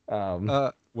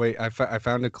 Wait, I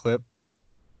found a clip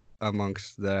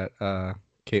amongst that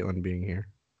Caitlin being here.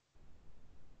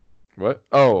 What?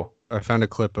 Oh, I found a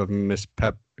clip of Miss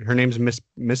Pep. Her name's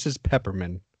Mrs.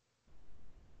 Pepperman.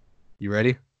 You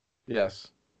ready? Yes.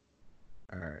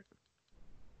 All right.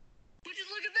 Would you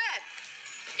look at that?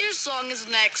 Your song is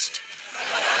next.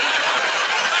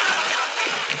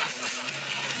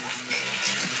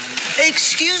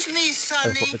 Excuse me,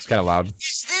 Sonny. It's kind of loud.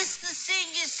 Is this the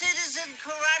senior citizen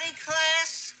karate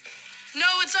class? No,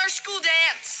 it's our school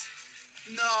dance.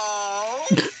 No,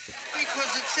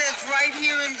 because it says right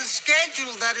here in the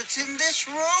schedule that it's in this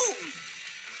room.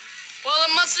 Well,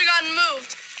 it must have gotten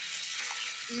moved.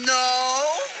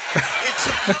 No, it's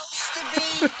supposed to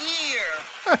be here.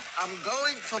 I'm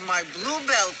going for my blue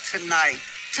belt tonight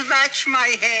to match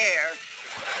my hair.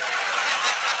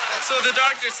 So the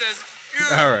doctor says,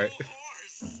 all right.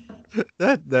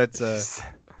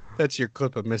 That's your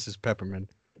clip of Mrs. Pepperman.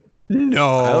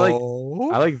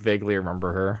 No, I like vaguely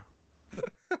remember her.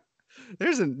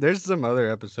 There's some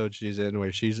other episodes she's in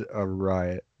where she's a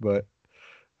riot, but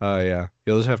yeah,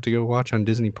 you'll just have to go watch on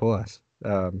Disney Plus.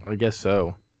 I guess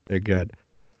so. They're good.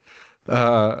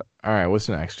 All right, what's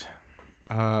next?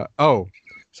 So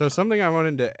something I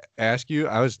wanted to ask you,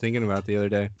 I was thinking about the other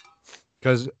day,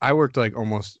 because I worked like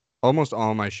almost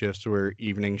all my shifts were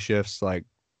evening shifts. Like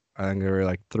I think they were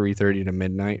like 3:30 to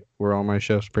midnight were all my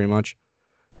shifts pretty much.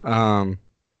 So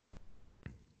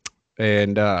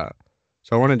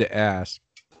I wanted to ask,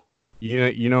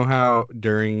 you know how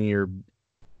during your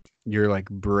like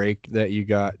break that you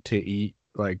got to eat,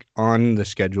 like on the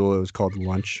schedule it was called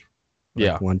lunch.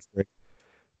 Yeah. Lunch break.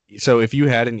 So if you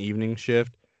had an evening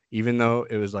shift, even though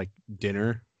it was like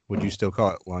dinner, would you still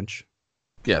call it lunch?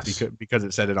 Yes. Because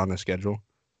it said it on the schedule.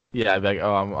 Yeah, I'd be like,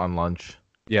 oh, I'm on lunch.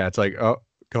 Yeah, it's like, oh,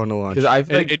 going to lunch. Because I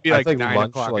feel like it'd be like 9 lunch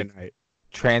o'clock at night.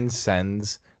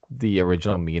 Transcends the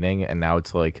original meaning, and now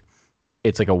it's like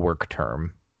a work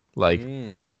term. Like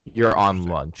you're on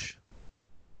lunch.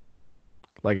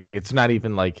 Like it's not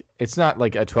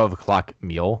like a 12 o'clock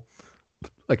meal,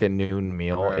 like a noon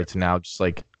meal. Right. It's now just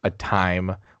like a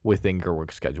time within your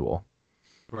work schedule.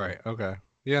 Right. Okay.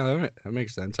 Yeah, that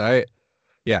makes sense. I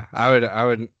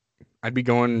would I'd be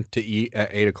going to eat at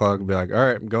 8 o'clock and be like, all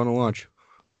right, I'm going to lunch.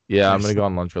 Yeah, I'm gonna go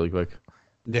on lunch really quick.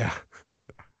 Yeah.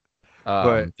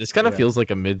 But this kind of feels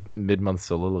like a mid-month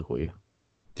soliloquy.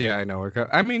 Yeah, I know.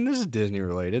 I mean, this is Disney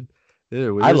related.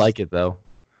 I like it though.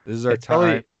 This is our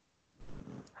time.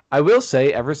 I will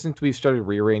say, ever since we started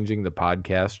rearranging the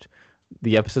podcast,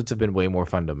 the episodes have been way more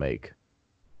fun to make.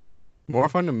 More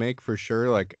fun to make for sure.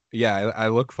 Like, yeah, I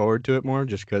look forward to it more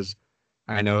just because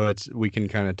I know we can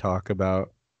kind of talk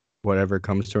about whatever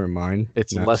comes to our mind.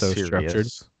 It's not less so serious. Structured.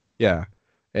 Yeah,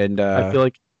 and I feel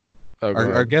like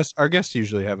our guests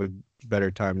usually have a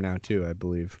better time now too. I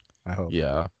believe. I hope.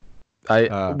 Yeah,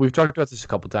 we've talked about this a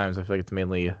couple times. I feel like it's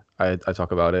mainly I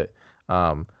talk about it.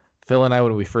 Phil and I,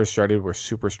 when we first started, were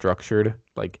super structured.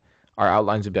 Like our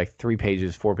outlines would be like 3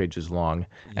 pages, 4 pages long,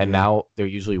 and now they're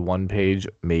usually 1 page,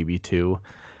 maybe 2,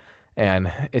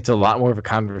 and it's a lot more of a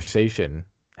conversation.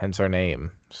 Hence our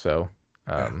name. So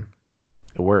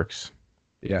it works.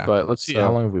 Yeah. But let's see,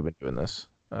 how long have we been doing this?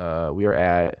 We are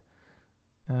at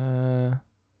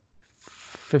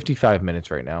 55 minutes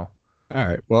right now. All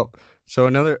right. Well, so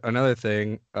another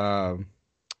thing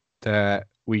that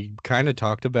we kind of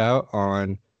talked about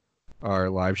on our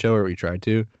live show, or we tried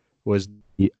to, was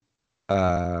the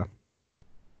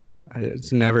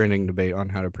it's a never-ending debate on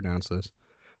how to pronounce this.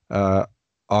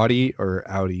 Audi or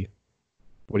Audi?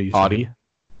 What do you say? Audi.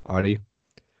 Audi.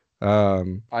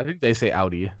 I think they say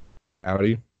Audi.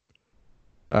 Audi.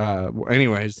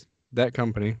 Anyways, that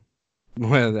company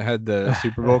had the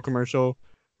Super Bowl commercial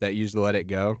that used "Let It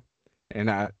Go," and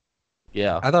I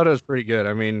thought it was pretty good.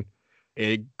 I mean,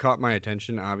 it caught my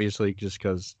attention, obviously, just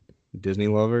because Disney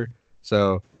lover.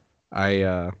 So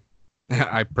I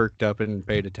I perked up and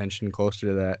paid attention closer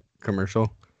to that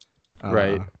commercial.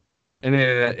 Right. And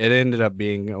it ended up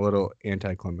being a little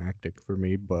anticlimactic for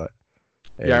me, but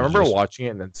yeah, I remember watching it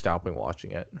and then stopping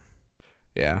watching it.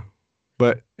 Yeah.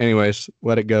 But anyways,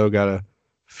 Let It Go got a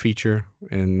feature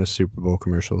in the Super Bowl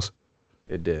commercials.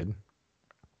 It did.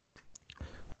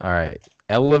 All right.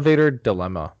 Elevator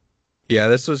dilemma. Yeah,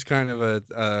 this was kind of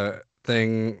a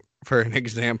thing for an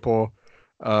example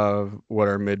of what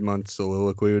our mid-month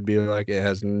soliloquy would be like. It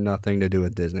has nothing to do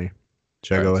with Disney.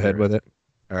 Should I go ahead with it?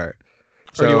 All right.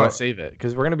 So, or do you want to save it?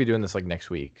 Because we're going to be doing this like next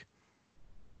week.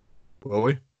 Will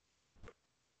we?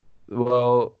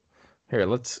 Well, here,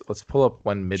 let's pull up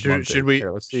when mid-month should we?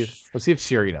 Here, let's see if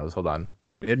Siri knows. Hold on.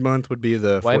 Mid-month would be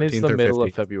the 14th when is the or middle 15th?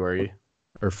 Of February?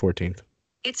 Or 14th.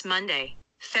 It's Monday,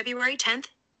 February 10th,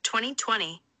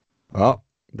 2020. Oh,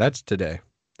 that's today.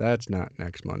 That's not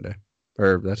next Monday.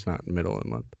 Or that's not middle of the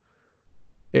month.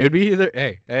 It would be either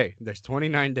hey, there's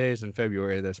 29 days in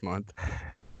February this month.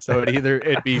 So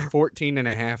it'd be 14 and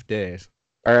a half days.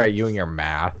 All right, you and your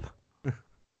math. All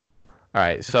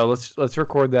right, so let's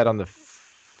record that on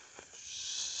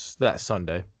that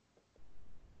Sunday.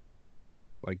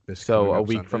 Like this. So a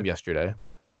week Sunday? From yesterday.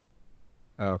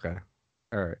 Oh, okay.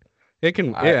 All right. It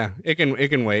can it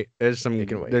can wait. There's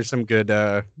some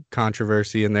good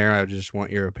controversy in there. I just want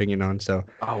your opinion on. So.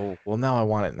 Oh well, now I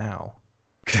want it now.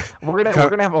 we're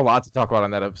gonna have a lot to talk about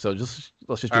on that episode.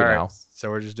 Let's just do it now.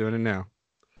 So we're just doing it now.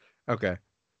 Okay.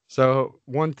 So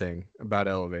one thing about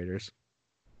elevators,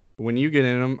 when you get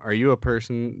in them, are you a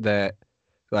person that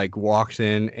like walks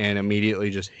in and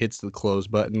immediately just hits the close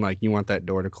button? Like you want that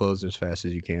door to close as fast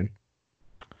as you can?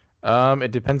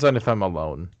 It depends on if I'm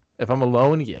alone. If I'm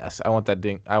alone, yes, I want that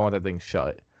thing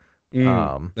shut.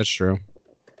 That's true.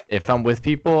 If I'm with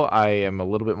people, I am a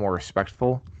little bit more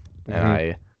respectful,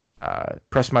 and I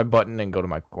press my button and go to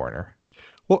my corner.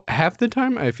 Well, half the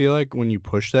time, I feel like when you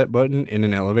push that button in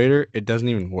an elevator, it doesn't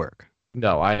even work.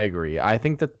 No, I agree. I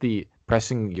think that the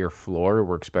pressing your floor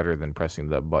works better than pressing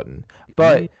the button.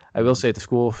 But I will say at the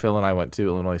school Phil and I went to,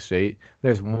 Illinois State,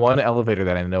 there's one elevator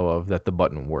that I know of that the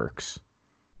button works.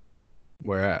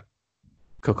 Where at?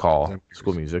 Cook Hall,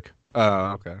 School Music.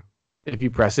 Oh, okay. If you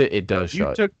press it, it does shut.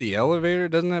 You took the elevator?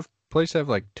 Doesn't that place have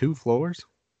like 2 floors?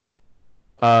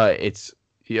 It's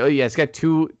got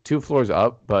two floors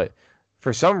up, but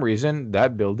for some reason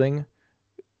that building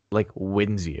like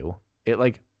winds you. It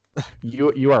like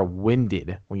you are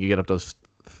winded when you get up those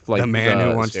the man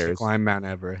who wants stairs. To climb Mount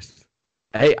Everest.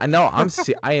 Hey, I know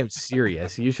I am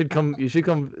serious. You should come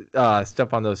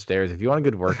step on those stairs. If you want a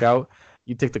good workout,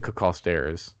 you take the Cook Hall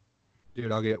stairs. Dude,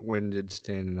 I'll get winded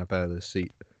standing up out of the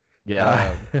seat.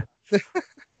 Yeah.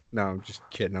 No, I'm just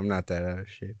kidding. I'm not that out of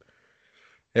shape.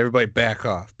 Everybody back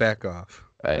off. Back off.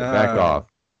 Hey, back off.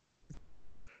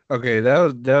 Okay,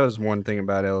 that was one thing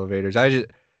about elevators. I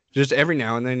just every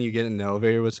now and then you get in an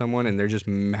elevator with someone and they're just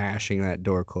mashing that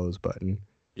door close button.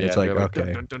 Yeah, it's like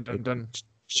okay. Dun.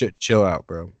 Chill out,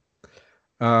 bro.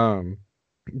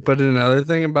 But another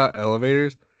thing about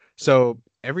elevators, so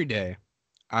every day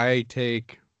I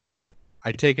take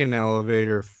an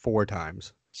elevator 4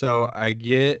 times. So I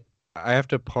have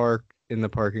to park in the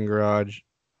parking garage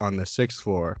on the 6th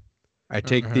floor. I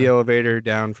take the elevator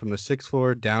down from the 6th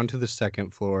floor down to the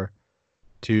 2nd floor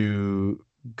to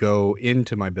go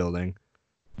into my building.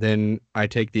 Then I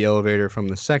take the elevator from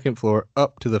the 2nd floor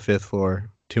up to the 5th floor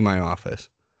to my office.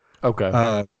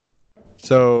 Okay.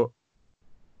 So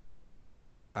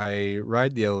I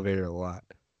ride the elevator a lot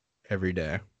every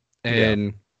day.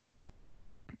 And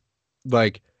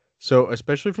like, so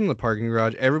especially from the parking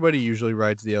garage, everybody usually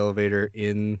rides the elevator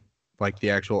in like the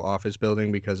actual office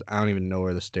building because I don't even know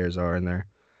where the stairs are in there.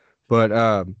 But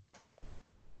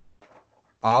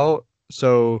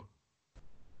so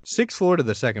 6th floor to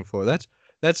the 2nd floor.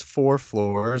 That's 4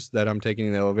 floors that I'm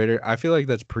taking the elevator. I feel like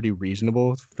that's pretty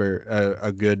reasonable for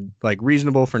a good, like,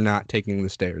 reasonable for not taking the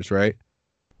stairs, right?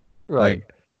 Right.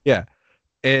 Like, yeah.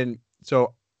 And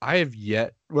so I have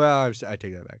yet, well, I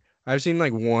take that back. I've seen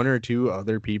like 1 or 2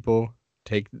 other people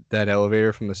take that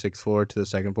elevator from the 6th floor to the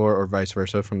 2nd floor, or vice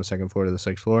versa from the 2nd floor to the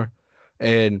 6th floor.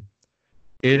 And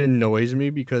it annoys me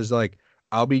because like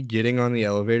I'll be getting on the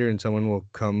elevator and someone will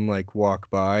come like walk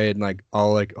by and like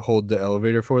I'll like hold the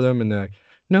elevator for them and they're like,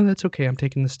 no, that's okay, I'm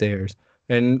taking the stairs.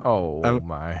 And I'm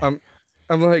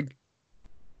like,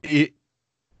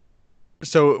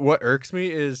 so what irks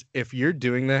me is if you're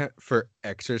doing that for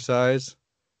exercise,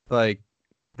 like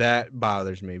that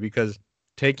bothers me because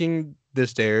taking the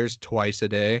stairs twice a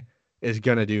day that's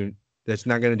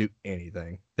not gonna do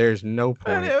anything. There's no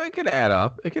point. It could add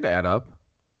up.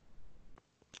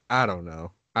 I don't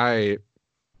know. I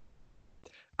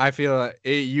feel like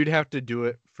you'd have to do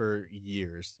it for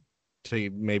years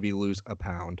to maybe lose a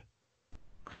pound.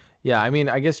 Yeah, I mean,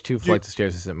 I guess 2 flights of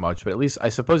stairs isn't much, but at least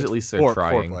they're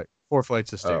trying. 4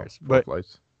 flights of stairs. 4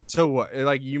 flights. So what?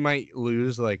 Like you might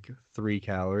lose like 3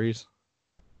 calories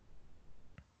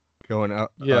going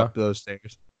up those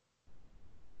stairs.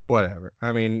 Whatever.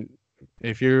 I mean,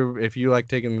 if you like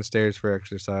taking the stairs for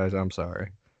exercise, I'm sorry.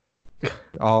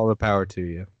 All the power to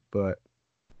you, but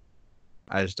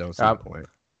I just don't see the point.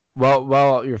 Well,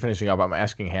 while you're finishing up, I'm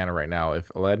asking Hannah right now if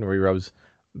Aladdin re-rubs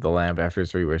the lamp after his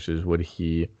 3 wishes, would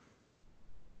he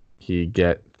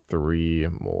get 3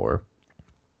 more?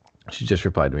 She just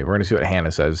replied to me. We're going to see what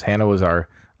Hannah says. Hannah was our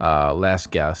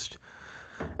last guest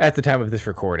at the time of this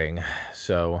recording,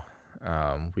 so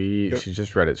she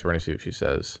just read it, so we're going to see what she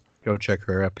says. Go check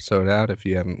her episode out if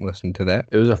you haven't listened to that.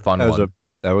 It was a fun one.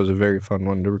 That was a very fun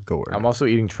one to record. I'm also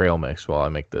eating trail mix while I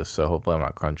make this, so hopefully I'm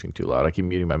not crunching too loud. I keep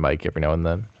muting my mic every now and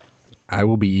then. I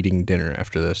will be eating dinner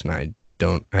after this, and I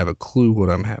don't have a clue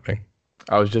what I'm having.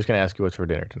 I was just going to ask you what's for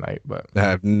dinner tonight, but I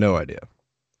have no idea.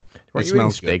 Weren't you eating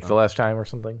steak the last time or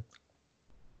something?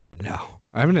 No,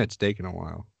 I haven't had steak in a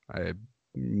while. I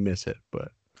miss it,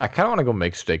 but I kind of want to go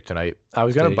make steak tonight. I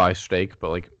was going to buy steak,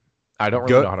 but like I don't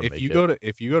really know how to make it.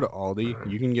 If you go to Aldi,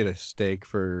 you can get a steak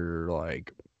for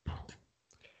like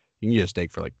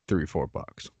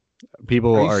 $3-4.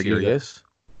 People will argue serious?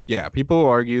 People will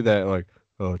argue that like,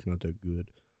 oh, it's not that good,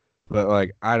 but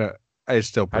like I don't. It's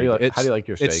still pretty. How do you like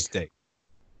your steak? It's steak.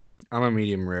 I'm a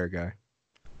medium rare guy.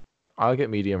 I like it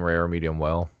medium rare or medium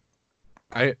well.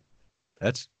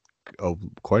 That's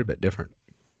quite a bit different.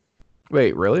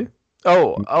 Wait, really?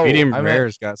 Oh, medium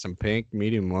rare's got some pink.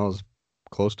 Medium well's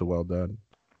close to well done.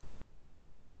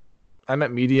 I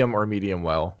meant medium or medium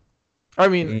well. I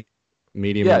mean,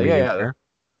 medium. Rare.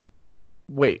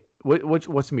 Wait,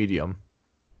 what's medium?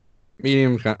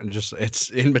 Medium, just it's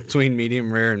in between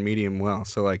medium rare and medium well.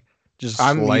 So like,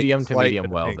 I'm medium to medium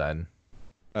well pink. Then.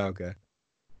 Okay.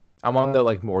 I'm on the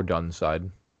like more done side.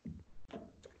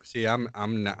 See, I'm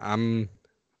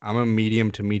a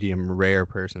medium to medium rare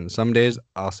person. Some days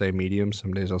I'll say medium,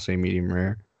 some days I'll say medium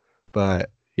rare.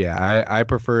 But yeah, I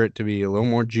prefer it to be a little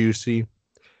more juicy.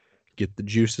 Get the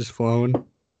juices flowing.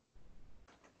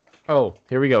 Oh,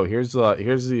 here we go. Here's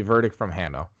the verdict from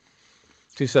Hannah.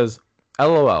 She says,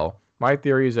 LOL. My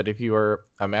theory is that if you are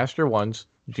a master once,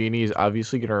 Genie is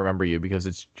obviously going to remember you because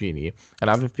it's Genie. And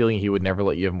I have a feeling he would never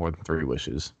let you have more than 3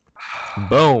 wishes.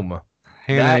 Boom.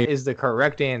 Hannah, that is the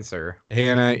correct answer.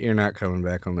 Hannah, you're not coming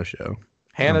back on the show.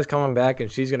 Hannah's coming back,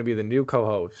 and she's going to be the new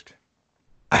co-host.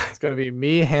 It's going to be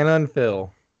me, Hannah, and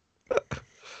Phil. He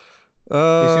seems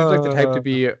like the type to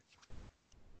be...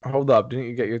 Hold up. Didn't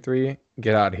you get your 3?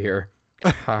 Get out of here.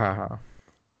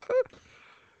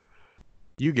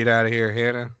 You get out of here,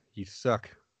 Hannah. You suck.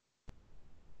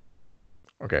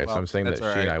 Okay, so I'm saying that she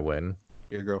and I win.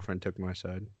 Your girlfriend took my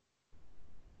side.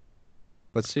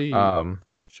 Let's see.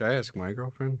 Should I ask my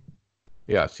girlfriend?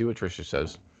 Yeah, see what Trisha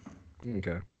says.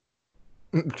 Okay.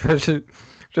 Trisha's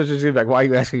gonna be like, why are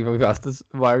you asking me about this?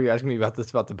 Why are you asking me about this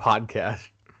about the podcast?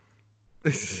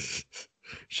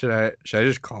 Should I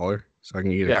just call her so I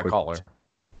can get a quick... call her.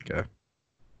 Okay.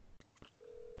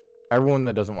 Everyone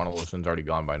that doesn't want to listen is already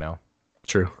gone by now.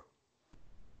 True.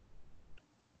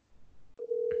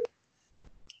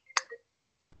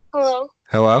 Hello.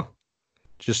 Hello.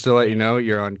 Just to let you know,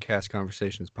 you're on Cast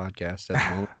Conversations podcast at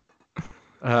the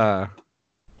moment.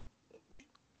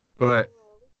 But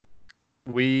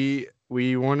we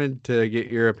wanted to get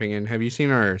your opinion. Have you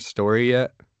seen our story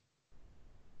yet?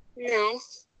 No.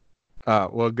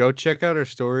 Well, go check out our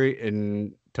story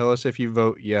and tell us if you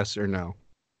vote yes or no.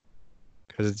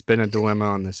 Because it's been a dilemma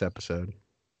on this episode.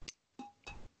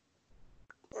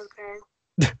 Okay.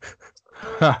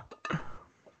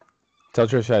 Tell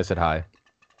Trisha I said hi.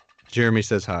 Jeremy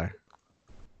says hi.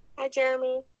 Hi,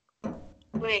 Jeremy.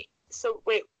 Wait,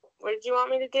 what did you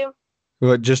want me to do?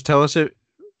 Well, just tell us if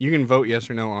you can vote yes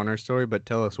or no on our story, but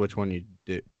tell us which one you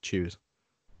choose.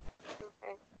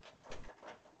 Okay.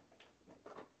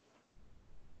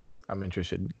 I'm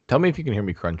interested. Tell me if you can hear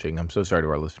me crunching. I'm so sorry to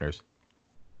our listeners.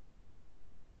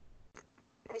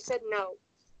 I said no.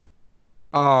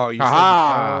 Oh, you said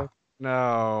no?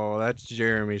 No, that's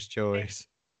Jeremy's choice.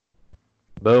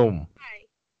 Boom. Why?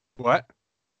 What?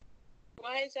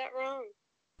 Why is that wrong?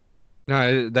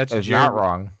 No, that's not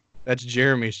wrong. That's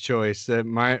Jeremy's choice.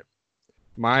 My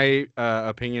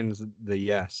opinion's the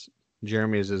yes.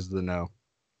 Jeremy's is the no.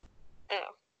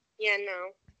 Oh, yeah,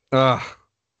 no. Ugh.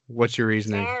 What's your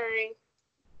reasoning? Sorry.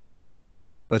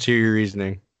 Let's hear your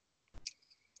reasoning.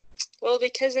 Well,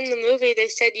 because in the movie they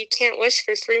said you can't wish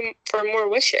for more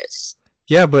wishes.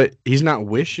 Yeah, but he's not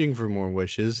wishing for more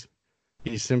wishes.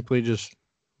 He's simply just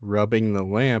rubbing the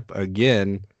lamp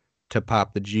again to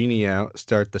pop the genie out,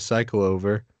 start the cycle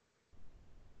over.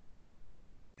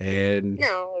 And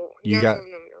no.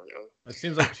 It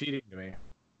seems like cheating to me.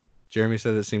 Jeremy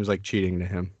said it seems like cheating to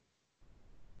him.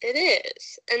 It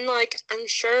is. And, I'm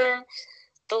sure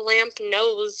the lamp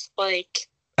knows,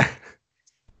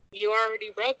 you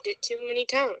already rubbed it too many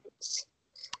times.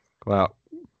 Well,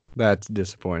 that's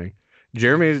disappointing.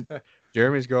 Jeremy's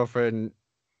girlfriend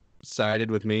sided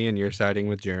with me, and you're siding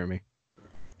with Jeremy.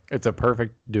 It's a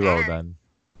perfect duo then.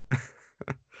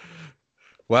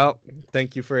 Well,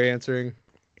 thank you for answering.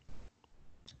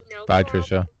 No Bye, problem.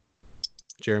 Trisha.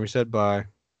 Jeremy said bye.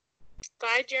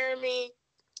 Bye, Jeremy.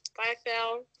 Bye,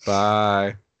 Phil.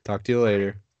 Bye. Talk to you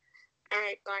later. All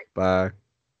right, bye. Bye.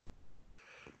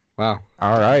 Wow.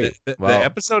 All right. The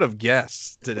episode of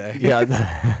guests today. Yeah.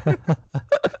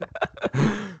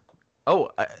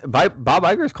 Bob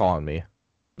Iger's calling me.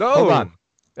 No. Hold on.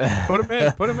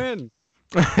 Put him in.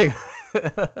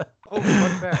 Oh,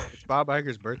 fun fact. It's Bob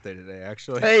Iger's birthday today,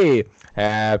 actually. Hey,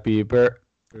 happy birthday.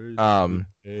 I don't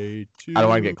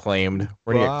want to get claimed.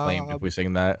 We're gonna get claimed if we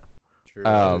sing that. True.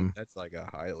 That's like a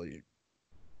highly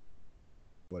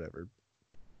whatever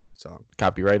song.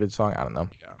 Copyrighted song? I don't know.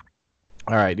 Yeah.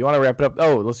 All right. Do you want to wrap it up?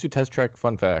 Oh, let's do test track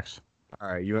fun facts. All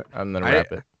right. And then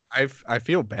wrap it. I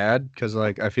feel bad because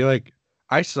I feel like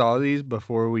I saw these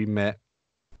before we met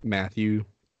Matthew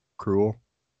Kroll.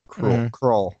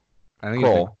 Kroll. I think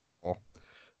Kroll.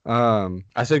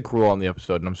 I said Kroll on the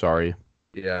episode, and I'm sorry.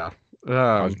 Yeah.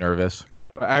 I was nervous.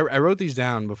 I wrote these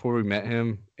down before we met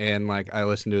him, and I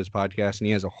listened to his podcast, and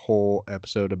he has a whole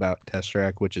episode about Test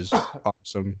Track, which is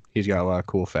awesome. He's got a lot of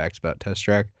cool facts about Test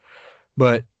Track.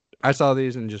 But I saw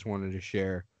these and just wanted to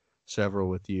share several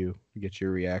with you to get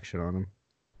your reaction on them.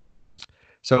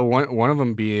 So one of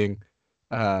them being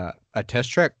a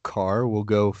Test Track car will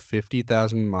go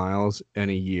 50,000 miles in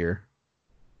a year.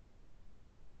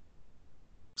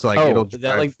 So it'll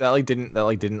drive, that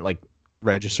didn't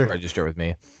register with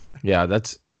me. Yeah,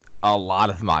 that's a lot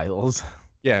of miles.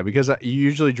 Yeah, because you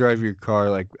usually drive your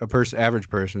car average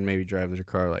person maybe drives their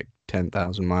car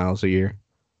 10,000 miles a year.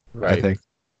 Right. I think.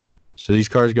 So these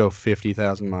cars go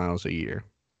 50,000 miles a year.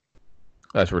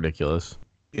 That's ridiculous.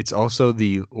 It's also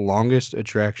the longest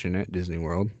attraction at Disney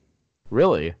World.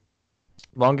 Really?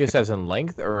 Longest as in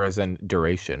length or as in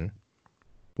duration?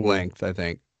 Length, I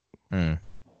think.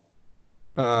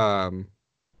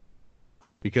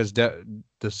 Because the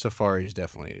safari is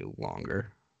definitely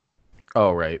longer.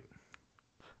 Oh, right.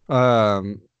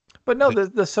 But no,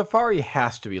 the safari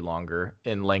has to be longer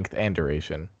in length and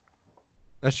duration.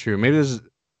 That's true. Maybe this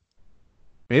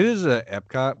is a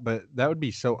Epcot, but that would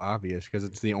be so obvious because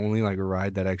it's the only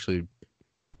ride that actually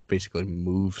basically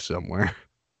moves somewhere.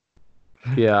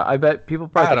 Yeah, I bet people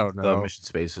probably I don't know. The Mission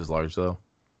Space is large though.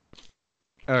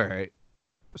 All right.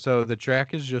 So the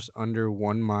track is just under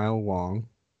 1 mile long.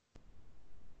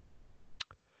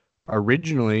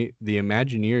 Originally, the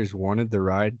Imagineers wanted the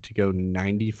ride to go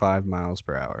 95 miles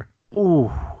per hour. Ooh.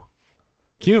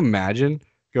 Can you imagine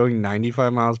going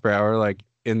 95 miles per hour, like,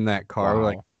 in that car? Wow.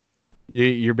 Like,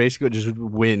 you're basically just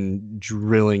wind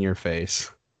drilling your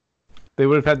face. They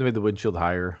would have had to make the windshield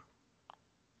higher.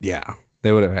 Yeah,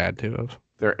 they would have had to have.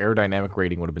 Their aerodynamic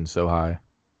rating would have been so high.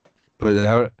 But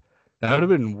that would have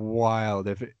been wild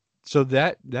if it. So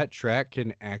that track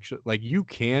can actually, like, you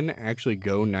can actually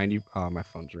go 90. Oh, my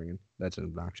phone's ringing. That's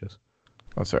obnoxious.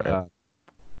 Oh, sorry.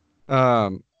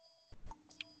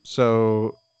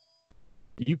 So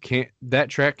you can't. That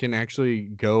track can actually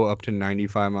go up to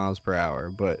 95 miles per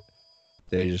hour, but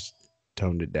they just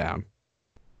toned it down.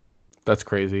 That's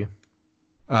crazy.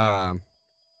 All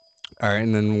right,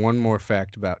 and then one more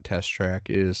fact about Test Track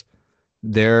is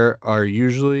there are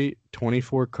usually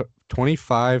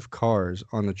 25 cars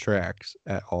on the tracks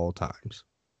at all times.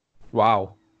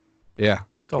 Wow. Yeah.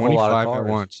 25 at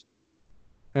once.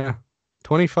 Yeah.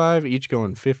 25 each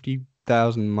going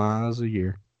 50,000 miles a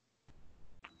year.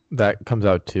 That comes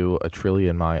out to 1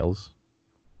 trillion miles.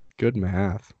 Good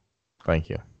math. Thank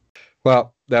you.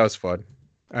 Well, that was fun.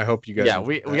 I hope you guys. Yeah,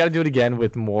 we got to do it again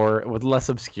with less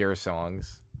obscure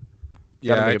songs.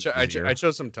 Yeah, I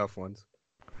chose some tough ones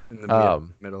in the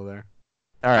middle there.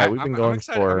 All right, we've been going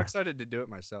I'm excited to do it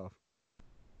myself.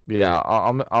 Yeah,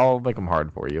 I'll make them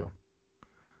hard for you.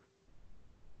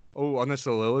 Oh, on the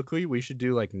soliloquy, we should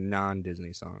do like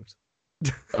non-Disney songs.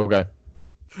 Okay.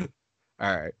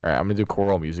 All right. I'm gonna do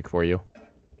choral music for you.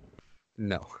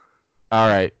 No. All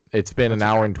right. It's been an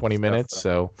hour and 20 minutes,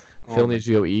 so Phil needs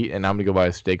to go eat, and I'm gonna go buy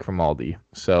a steak from Aldi.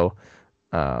 So,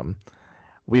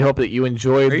 we hope that you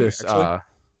enjoyed this. I'm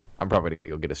probably gonna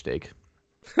go get a steak.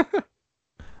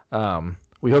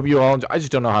 We hope you all. I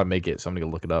just don't know how to make it, so I'm gonna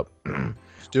go look it up.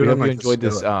 We hope you enjoyed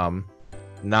this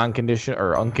non-conditional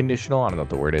or unconditional. I don't know what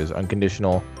the word is.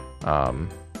 Unconditional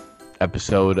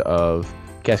episode of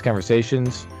Cast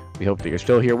Conversations. We hope that you're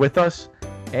still here with us,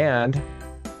 and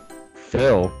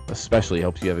Phil especially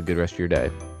hopes you have a good rest of your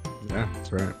day. Yeah,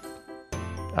 that's right.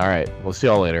 All right, we'll see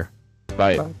y'all later.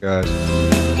 Bye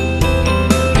guys.